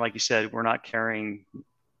 like you said, we're not carrying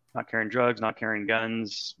drugs, not carrying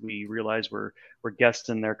guns. We realize we're guests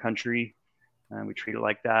in their country, and we treat it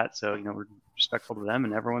like that. So, we're respectful to them,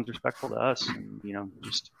 and everyone's respectful to us. And,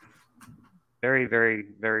 just very, very,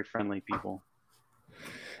 very friendly people.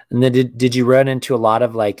 And then did you run into a lot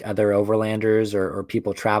of like other overlanders or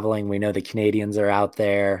people traveling? We know the Canadians are out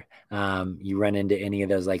there. You run into any of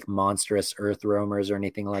those like monstrous earth roamers or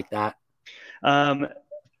anything like that?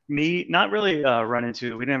 Me, not really run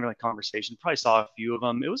into. We didn't have like conversation. Probably saw a few of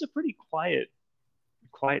them. It was a pretty quiet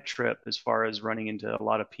trip as far as running into a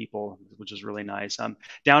lot of people, which was really nice.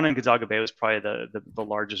 Down in Gonzaga Bay was probably the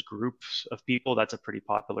largest group of people. That's a pretty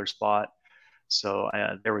popular spot. So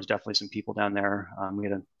there was definitely some people down there. We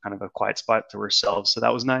had a kind of a quiet spot to ourselves, so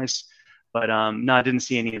that was nice. But no, I didn't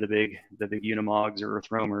see any of the big Unimogs or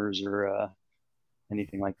Earth Roamers or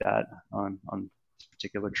anything like that on this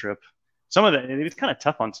particular trip. Some of it was kind of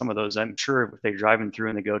tough on some of those. I'm sure if they're driving through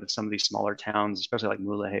and they go to some of these smaller towns, especially like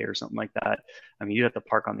Mulahay or something like that, I mean, you'd have to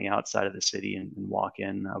park on the outside of the city and walk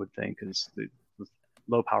in, I would think, because with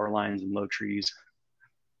low power lines and low trees.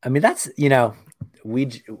 I mean, that's, you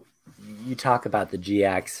talk about the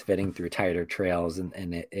GX fitting through tighter trails,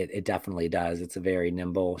 and it definitely does. It's a very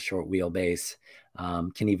nimble, short wheelbase.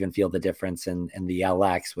 Can even feel the difference in the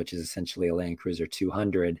LX, which is essentially a Land Cruiser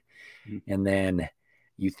 200. Mm-hmm. And then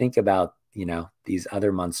you think about, these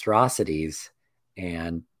other monstrosities,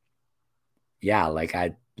 and yeah,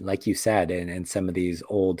 like you said, in some of these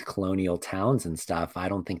old colonial towns and stuff, I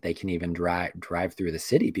don't think they can even drive through the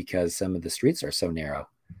city because some of the streets are so narrow.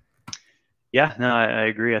 Yeah, no, I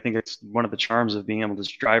agree. I think it's one of the charms of being able to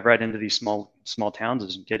just drive right into these small towns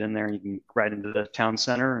is get in there and you can right into the town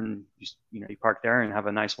center and just, you park there and have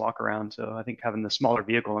a nice walk around. So I think having the smaller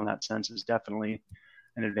vehicle in that sense is definitely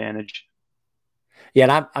an advantage. Yeah,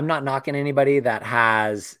 and I'm not knocking anybody that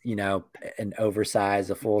has, an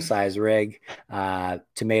oversized, a full size rig.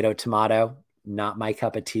 Tomato, not my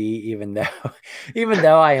cup of tea, even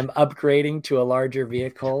though I am upgrading to a larger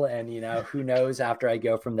vehicle, and who knows, after I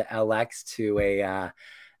go from the LX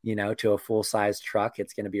to a full size truck,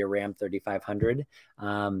 it's going to be a Ram 3500.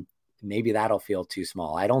 Maybe that'll feel too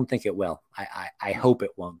small. I don't think it will. I hope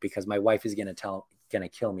it won't, because my wife is going to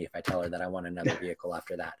kill me if I tell her that I want another vehicle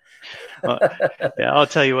after that. Yeah, I'll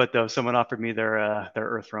tell you what though, someone offered me their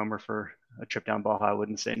Earth Roamer for a trip down Baja, I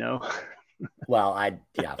wouldn't say no. Well,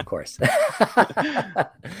 yeah, of course.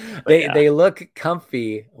 They look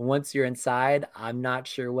comfy once you're inside. I'm not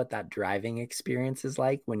sure what that driving experience is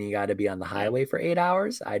like when you got to be on the highway for 8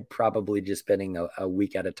 hours. I'd probably just spending a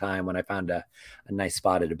week at a time when I found a nice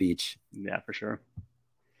spot at a beach. Yeah, for sure.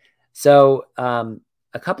 So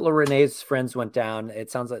a couple of Renee's friends went down. It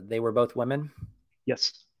sounds like they were both women.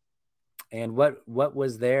 Yes. And what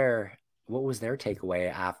was their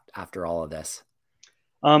takeaway after all of this?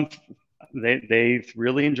 They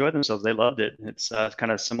really enjoyed themselves. They loved it. It's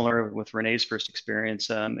kind of similar with Renee's first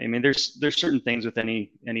experience. I mean, there's certain things with any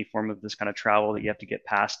form of this kind of travel that you have to get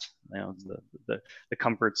past. The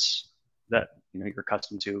comforts that you're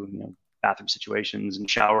accustomed to. Bathroom situations and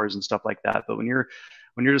showers and stuff like that. But when you're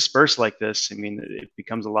when you're dispersed like this, I mean, it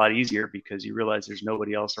becomes a lot easier because you realize there's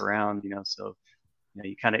nobody else around, so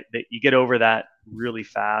you kind of you get over that really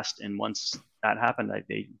fast. And once that happened,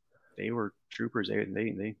 they were troopers.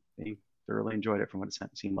 They thoroughly enjoyed it from what it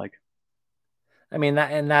seemed like. I mean,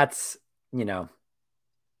 that's,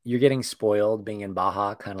 you're getting spoiled being in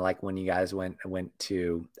Baja, kind of like when you guys went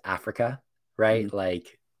to Africa, right? Mm-hmm.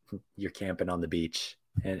 Like you're camping on the beach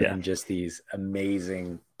and, Yeah. and just these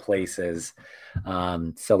amazing places.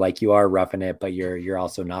 So like you are roughing it, but you're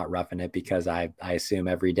also not roughing it, because I assume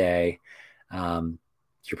every day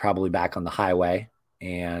you're probably back on the highway.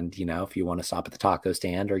 And, if you want to stop at the taco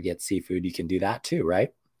stand or get seafood, you can do that too,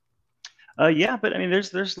 right? Yeah, but I mean,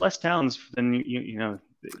 there's less towns than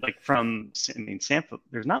like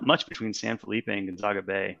there's not much between San Felipe and Gonzaga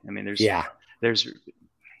Bay. I mean, Yeah. there's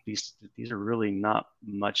these are really not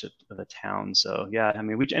much of a town. So yeah, I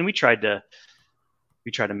mean, we tried to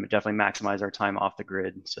definitely maximize our time off the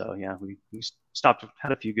grid. So yeah, we stopped,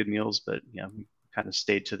 had a few good meals, but yeah, we kind of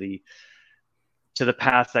stayed to the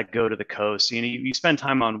paths that go to the coast. You spend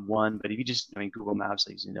time on one, but if you just, Google Maps,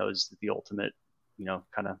 as you know, is the ultimate,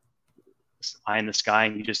 kind of eye in the sky,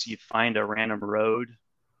 and you find a random road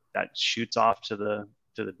that shoots off to the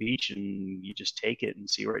beach, and you just take it and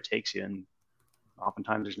see where it takes you. And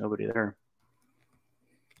oftentimes there's nobody there.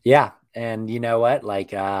 Yeah. And you know what?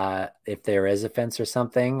 Like, if there is a fence or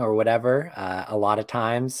something or whatever, a lot of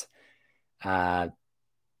times, uh,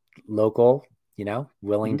 local,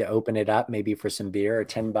 willing Mm-hmm. to open it up maybe for some beer or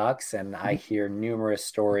 $10. And I Mm-hmm. hear numerous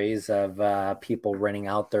stories of people renting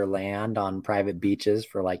out their land on private beaches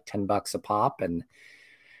for like $10 a pop. And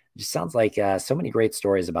it just sounds like so many great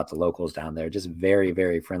stories about the locals down there. Just very,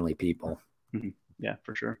 very friendly people. Mm-hmm. Yeah,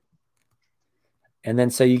 for sure. And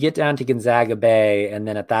then so you get down to Gonzaga Bay, and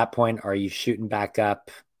then at that point, are you shooting back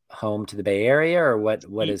up home to the Bay Area, or what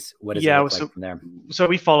does it Yeah, look like from there? so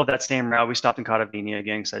we followed that same route. We stopped in Catavenia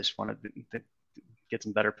again because I just wanted to get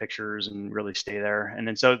some better pictures and really stay there. And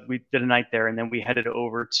then so we did a night there, and then we headed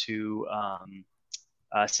over to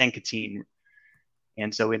San Quintin,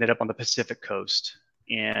 and so we ended up on the Pacific coast.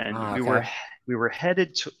 And Okay. we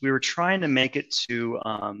were trying to make it to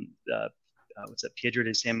what's that, Piedra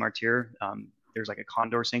de San Martir. There's like a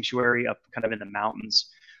condor sanctuary up kind of in the mountains.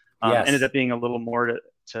 Ended Yes. up being a little more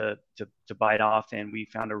to bite off, and we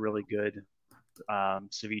found a really good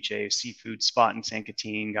ceviche seafood spot in San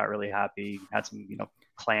Quintin. Got really happy, had some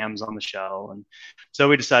clams on the shell, and so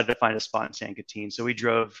we decided to find a spot in San Quintin. So we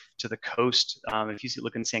drove to the coast. If you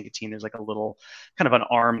look in San Quintin, there's like a little kind of an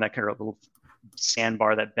arm, that kind of a little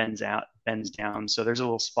sandbar that bends down. So there's a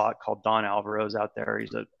little spot called Don Alvaro's out there.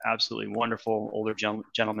 He's an absolutely wonderful older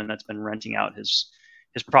gentleman that's been renting out his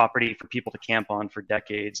property for people to camp on for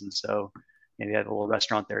decades. And so he had a little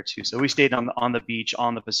restaurant there too. So we stayed on the beach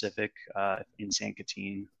on the Pacific in San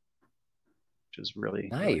Quintin, which was really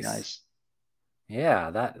really nice.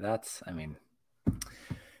 Yeah, that's. I mean,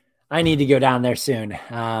 I need to go down there soon.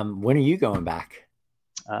 When are you going back?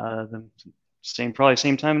 The probably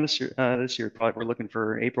same time this year. Probably we're looking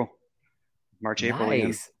for March, April again.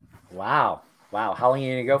 Nice. Wow. How long are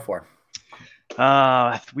you gonna go for?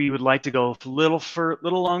 We would like to go a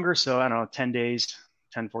little longer. So I don't know, 10 days,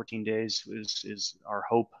 10, 14 days is our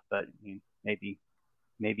hope, but maybe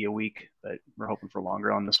a week, but we're hoping for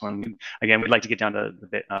longer on this one. Again, we'd like to get down to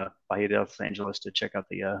the Bahia de Los Angeles to check out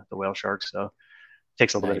the whale sharks. So it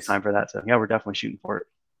takes a little bit of time for that. So yeah, we're definitely shooting for it.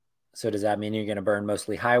 So does that mean you're going to burn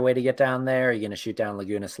mostly highway to get down there? Are you going to shoot down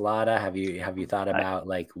Laguna Salada? Have you thought about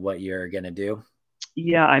like what you're going to do?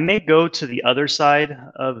 Yeah, I may go to the other side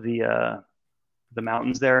of the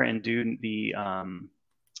mountains there and do the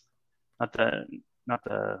not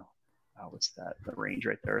the what's that, the range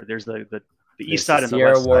right there. There's the east side and the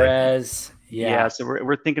Sierra west Juarez. side. Yeah, so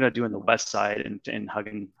we're thinking of doing the west side and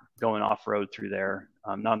hugging, going off road through there,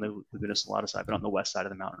 not on the Laguna Salada side, but on the west side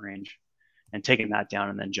of the mountain range, and taking that down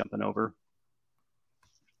and then jumping over.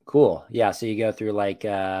 Cool. Yeah, so you go through like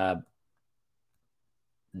the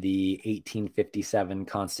 1857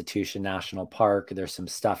 Constitution National Park. There's some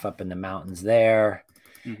stuff up in the mountains there.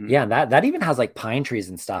 Mm-hmm. Yeah, that even has like pine trees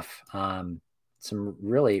and stuff. Some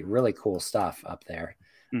really, really cool stuff up there.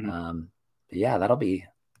 Mm-hmm. Yeah, that'll be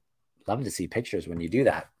lovely to see pictures when you do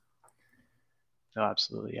that. Oh,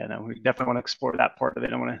 absolutely. Yeah, no, we definitely want to explore that part of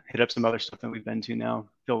it. I want to hit up some other stuff that we've been to now.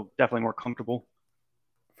 Feel definitely more comfortable.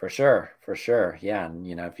 For sure. Yeah. And,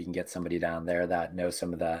 if you can get somebody down there that knows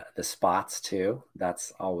some of the spots too,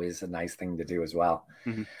 that's always a nice thing to do as well.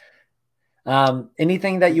 Mm-hmm.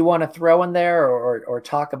 Anything that you want to throw in there or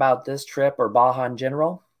talk about this trip or Baja in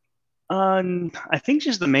general? I think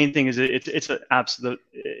just the main thing is it's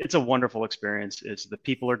a wonderful experience. The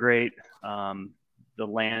people are great. The the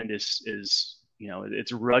land is,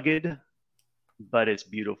 it's rugged, but it's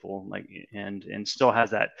beautiful, like, and still has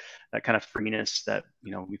that kind of freeness that,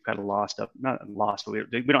 we've kind of not lost, but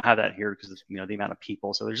we don't have that here because, the amount of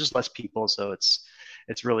people. So there's just less people. So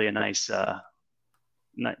it's really a nice,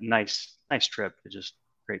 nice trip. It's just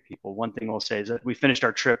great people. One thing we'll say is that we finished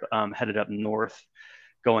our trip, headed up north,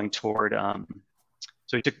 going toward,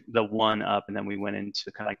 so we took the one up, and then we went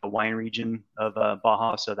into kind of like the wine region of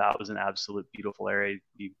Baja. So that was an absolute beautiful area.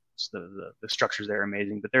 The structures there are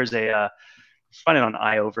amazing. But there's find it on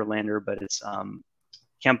iOverlander, but it's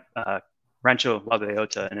Camp Rancho La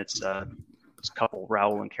Bellota, and it's a couple,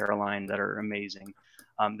 Raul and Caroline, that are amazing.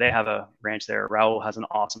 They have a ranch there. Raul has an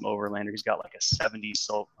awesome overlander. He's got like a 70s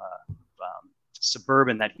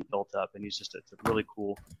Suburban that he built up, and it's a really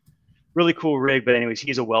cool rig. But anyways,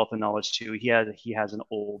 he's a wealth of knowledge too. He has an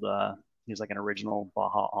old, he's like an original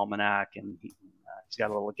Baja almanac, and he's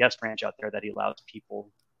got a little guest ranch out there that he allows people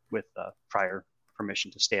with prior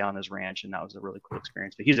permission to stay on his ranch, and that was a really cool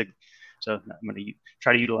experience. But so I'm going to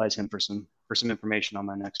try to utilize him for some information on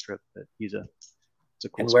my next trip. But it's a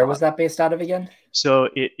cool. And where spot. was that based out of again? So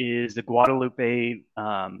it is the Guadalupe.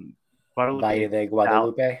 Valle de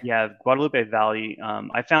Guadalupe. Guadalupe Valley.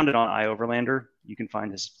 I found it on iOverlander. You can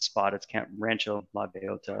find his spot. It's Camp Rancho La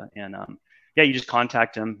Bellota, and you just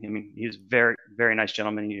contact him. I mean, he's a very, very nice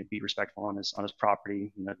gentleman. You be respectful on his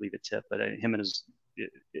property. Leave a tip. But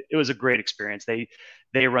it was a great experience.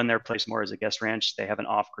 They run their place more as a guest ranch. They have an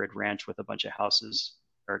off-grid ranch with a bunch of houses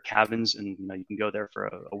or cabins, and you can go there for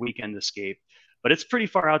a weekend escape. But it's pretty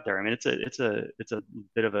far out there. I mean, it's a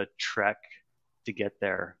bit of a trek to get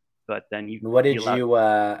there. But then what did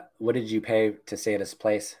you pay to stay at his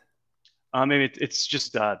place? Maybe it's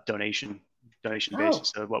just donation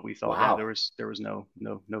basis of what we thought. Wow. Yeah, there was no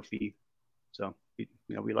fee. So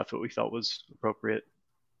we left what we felt was appropriate.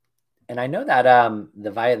 And I know that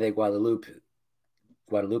the Valle de Guadalupe,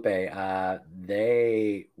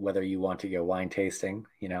 they, whether you want to go wine tasting,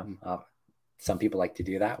 some people like to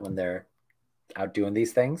do that when they're out doing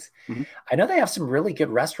these things. Mm-hmm. I know they have some really good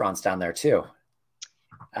restaurants down there too.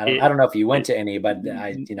 I don't know if you went to any, but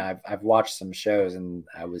I've watched some shows, and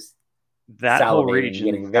I was that whole region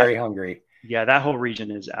getting very hungry. Yeah, that whole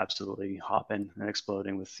region is absolutely hopping and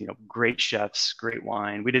exploding with great chefs, great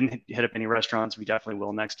wine. We didn't hit up any restaurants. We definitely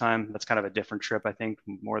will next time. That's kind of a different trip, I think,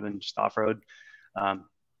 more than just off road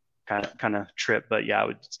kind of trip. But yeah,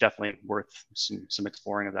 it's definitely worth some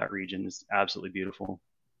exploring of that region. It's absolutely beautiful.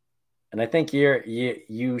 And I think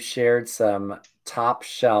you shared some top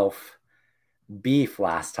shelf beef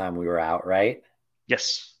last time we were out, right?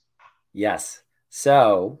 Yes.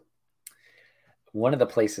 So one of the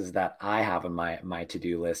places that I have on my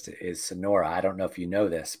to-do list is Sonora. I don't know if you know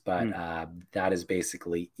this, but that is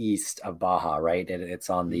basically east of Baja, right? It's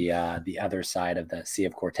on the other side of the Sea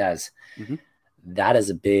of Cortez. Mm-hmm. That is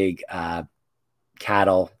a big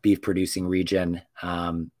cattle beef producing region.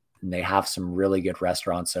 And they have some really good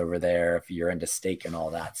restaurants over there if you're into steak and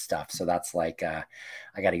all that stuff. So that's like, I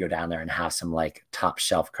got to go down there and have some like top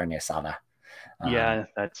shelf carne asada. Yeah,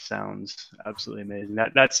 that sounds absolutely amazing.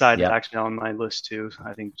 That side is actually on my list too.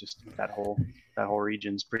 I think just that whole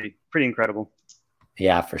region is pretty incredible.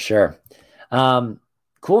 Yeah, for sure.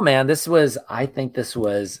 Cool, man. I think this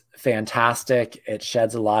was fantastic. It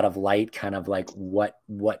sheds a lot of light, kind of like what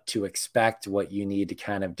to expect, what you need to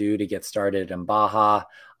kind of do to get started in Baja.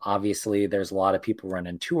 Obviously, there's a lot of people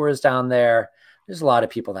running tours down there. There's a lot of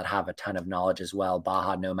people that have a ton of knowledge as well.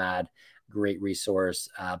 Baja Nomad, great resource.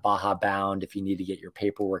 Baja Bound, if you need to get your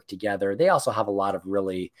paperwork together. They also have a lot of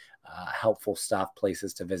really helpful stuff,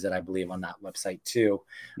 places to visit, I believe, on that website too.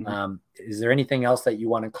 Mm-hmm. Is there anything else that you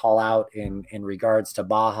want to call out in regards to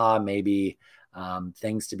Baja? Maybe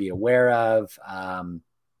things to be aware of,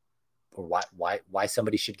 or why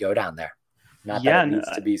somebody should go down there? Not that it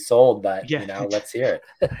needs to be sold, but let's hear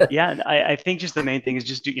it. Yeah, I think just the main thing is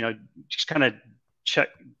just just kind of check.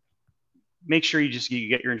 Make sure you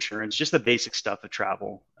get your insurance, just the basic stuff of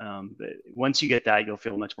travel. Once you get that, you'll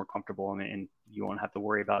feel much more comfortable, and you won't have to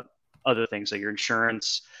worry about other things. So your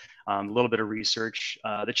insurance, a little bit of research.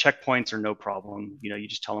 The checkpoints are no problem. You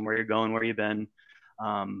just tell them where you're going, where you've been.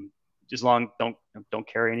 Just don't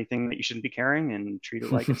carry anything that you shouldn't be carrying, and treat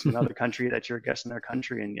it like it's another country that you're a guest in their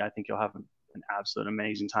country. And I think you'll have an absolute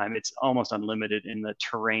amazing time. It's almost unlimited in the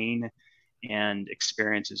terrain and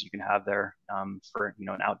experiences you can have there for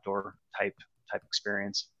an outdoor type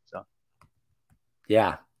experience. So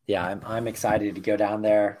yeah, I'm excited to go down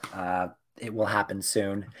there. it will happen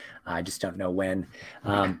soon. I just don't know when.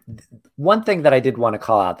 One thing that I did want to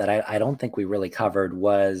call out that I don't think we really covered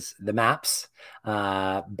was the maps.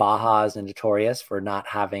 Baja is notorious for not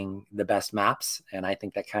having the best maps. And I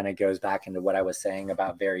think that kind of goes back into what I was saying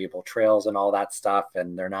about variable trails and all that stuff,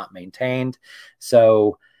 and they're not maintained.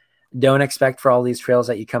 So don't expect for all these trails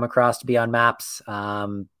that you come across to be on maps.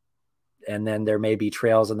 And then there may be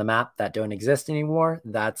trails on the map that don't exist anymore.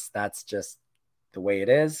 That's just the way it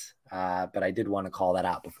is. But I did want to call that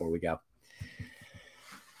out before we go.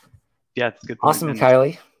 Yeah, it's a good point. Awesome,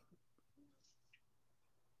 Kylie.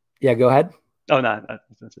 Yeah, go ahead. Oh, no,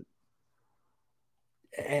 that's it.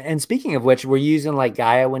 And speaking of which, were you using like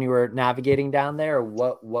Gaia when you were navigating down there? Or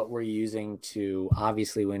what were you using to,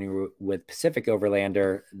 obviously when you were with Pacific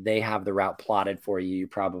Overlander, they have the route plotted for you. You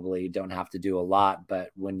probably don't have to do a lot,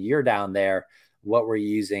 but when you're down there, what were you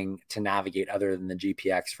using to navigate other than the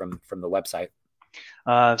GPX from the website?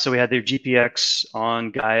 So we had the GPX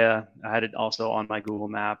on Gaia. I had it also on my Google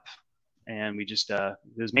map, and we just, it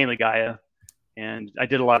was mainly Gaia. And I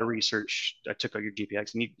did a lot of research. I took out your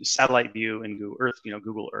GPX and satellite view and Google Earth,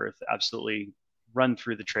 Google Earth, absolutely run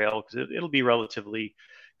through the trail because it'll be relatively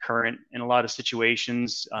current in a lot of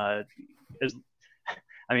situations.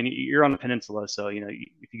 You're on a peninsula, so,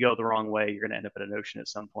 if you go the wrong way, you're going to end up at an ocean at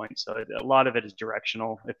some point. So a lot of it is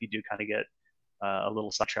directional. If you do kind of get a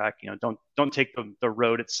little sidetrack, don't take the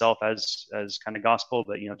road itself as kind of gospel,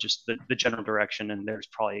 but, just the general direction. And there's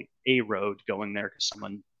probably a road going there because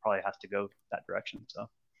someone probably has to go that direction. So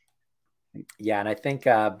yeah, and I think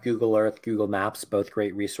Google Earth, Google Maps, both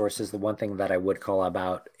great resources. The one thing that I would call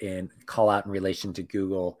out in relation to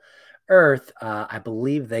Google Earth, I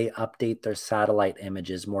believe they update their satellite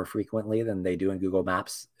images more frequently than they do in Google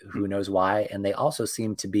Maps. Who knows why? And they also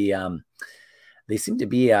seem to be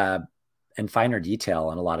in finer detail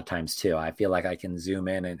and a lot of times too. I feel like I can zoom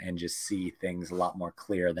in and just see things a lot more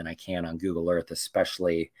clear than I can on Google Earth,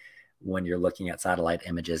 especially when you're looking at satellite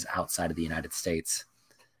images outside of the United States.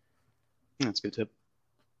 That's a good tip.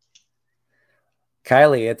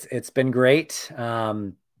 Kylie, it's been great.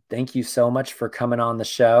 Thank you so much for coming on the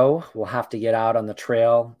show. We'll have to get out on the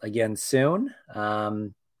trail again soon. Yeah,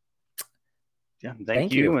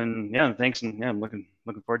 thank you. And yeah, thanks. And yeah, I'm looking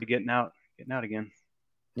forward to getting out again.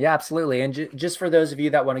 Yeah, absolutely. And just for those of you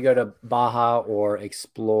that want to go to Baja or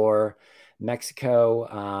explore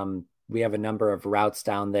Mexico, we have a number of routes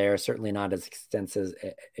down there, certainly not as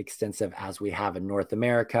extensive as we have in North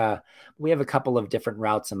America. We have a couple of different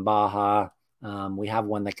routes in Baja. We have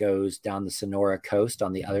one that goes down the Sonora coast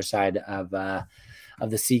on the other side of the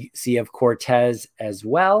Sea of Cortez as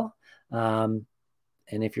well.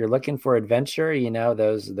 And if you're looking for adventure,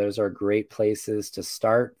 those are great places to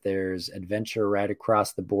start. There's adventure right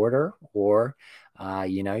across the border, or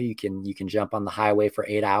you can jump on the highway for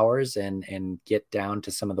 8 hours and get down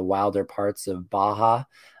to some of the wilder parts of Baja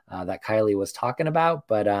that Kylie was talking about.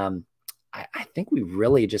 But I think we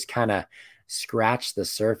really just kind of scratched the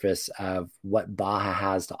surface of what Baja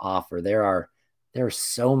has to offer. There are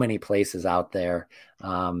so many places out there.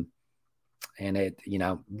 And it,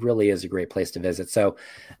 really is a great place to visit. So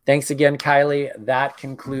thanks again, Kylie. That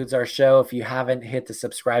concludes our show. If you haven't hit the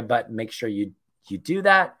subscribe button, make sure you do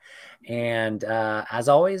that. And as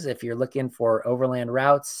always, if you're looking for overland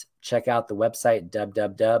routes, check out the website,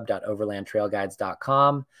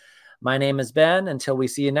 www.overlandtrailguides.com. My name is Ben. Until we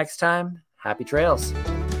see you next time, happy trails.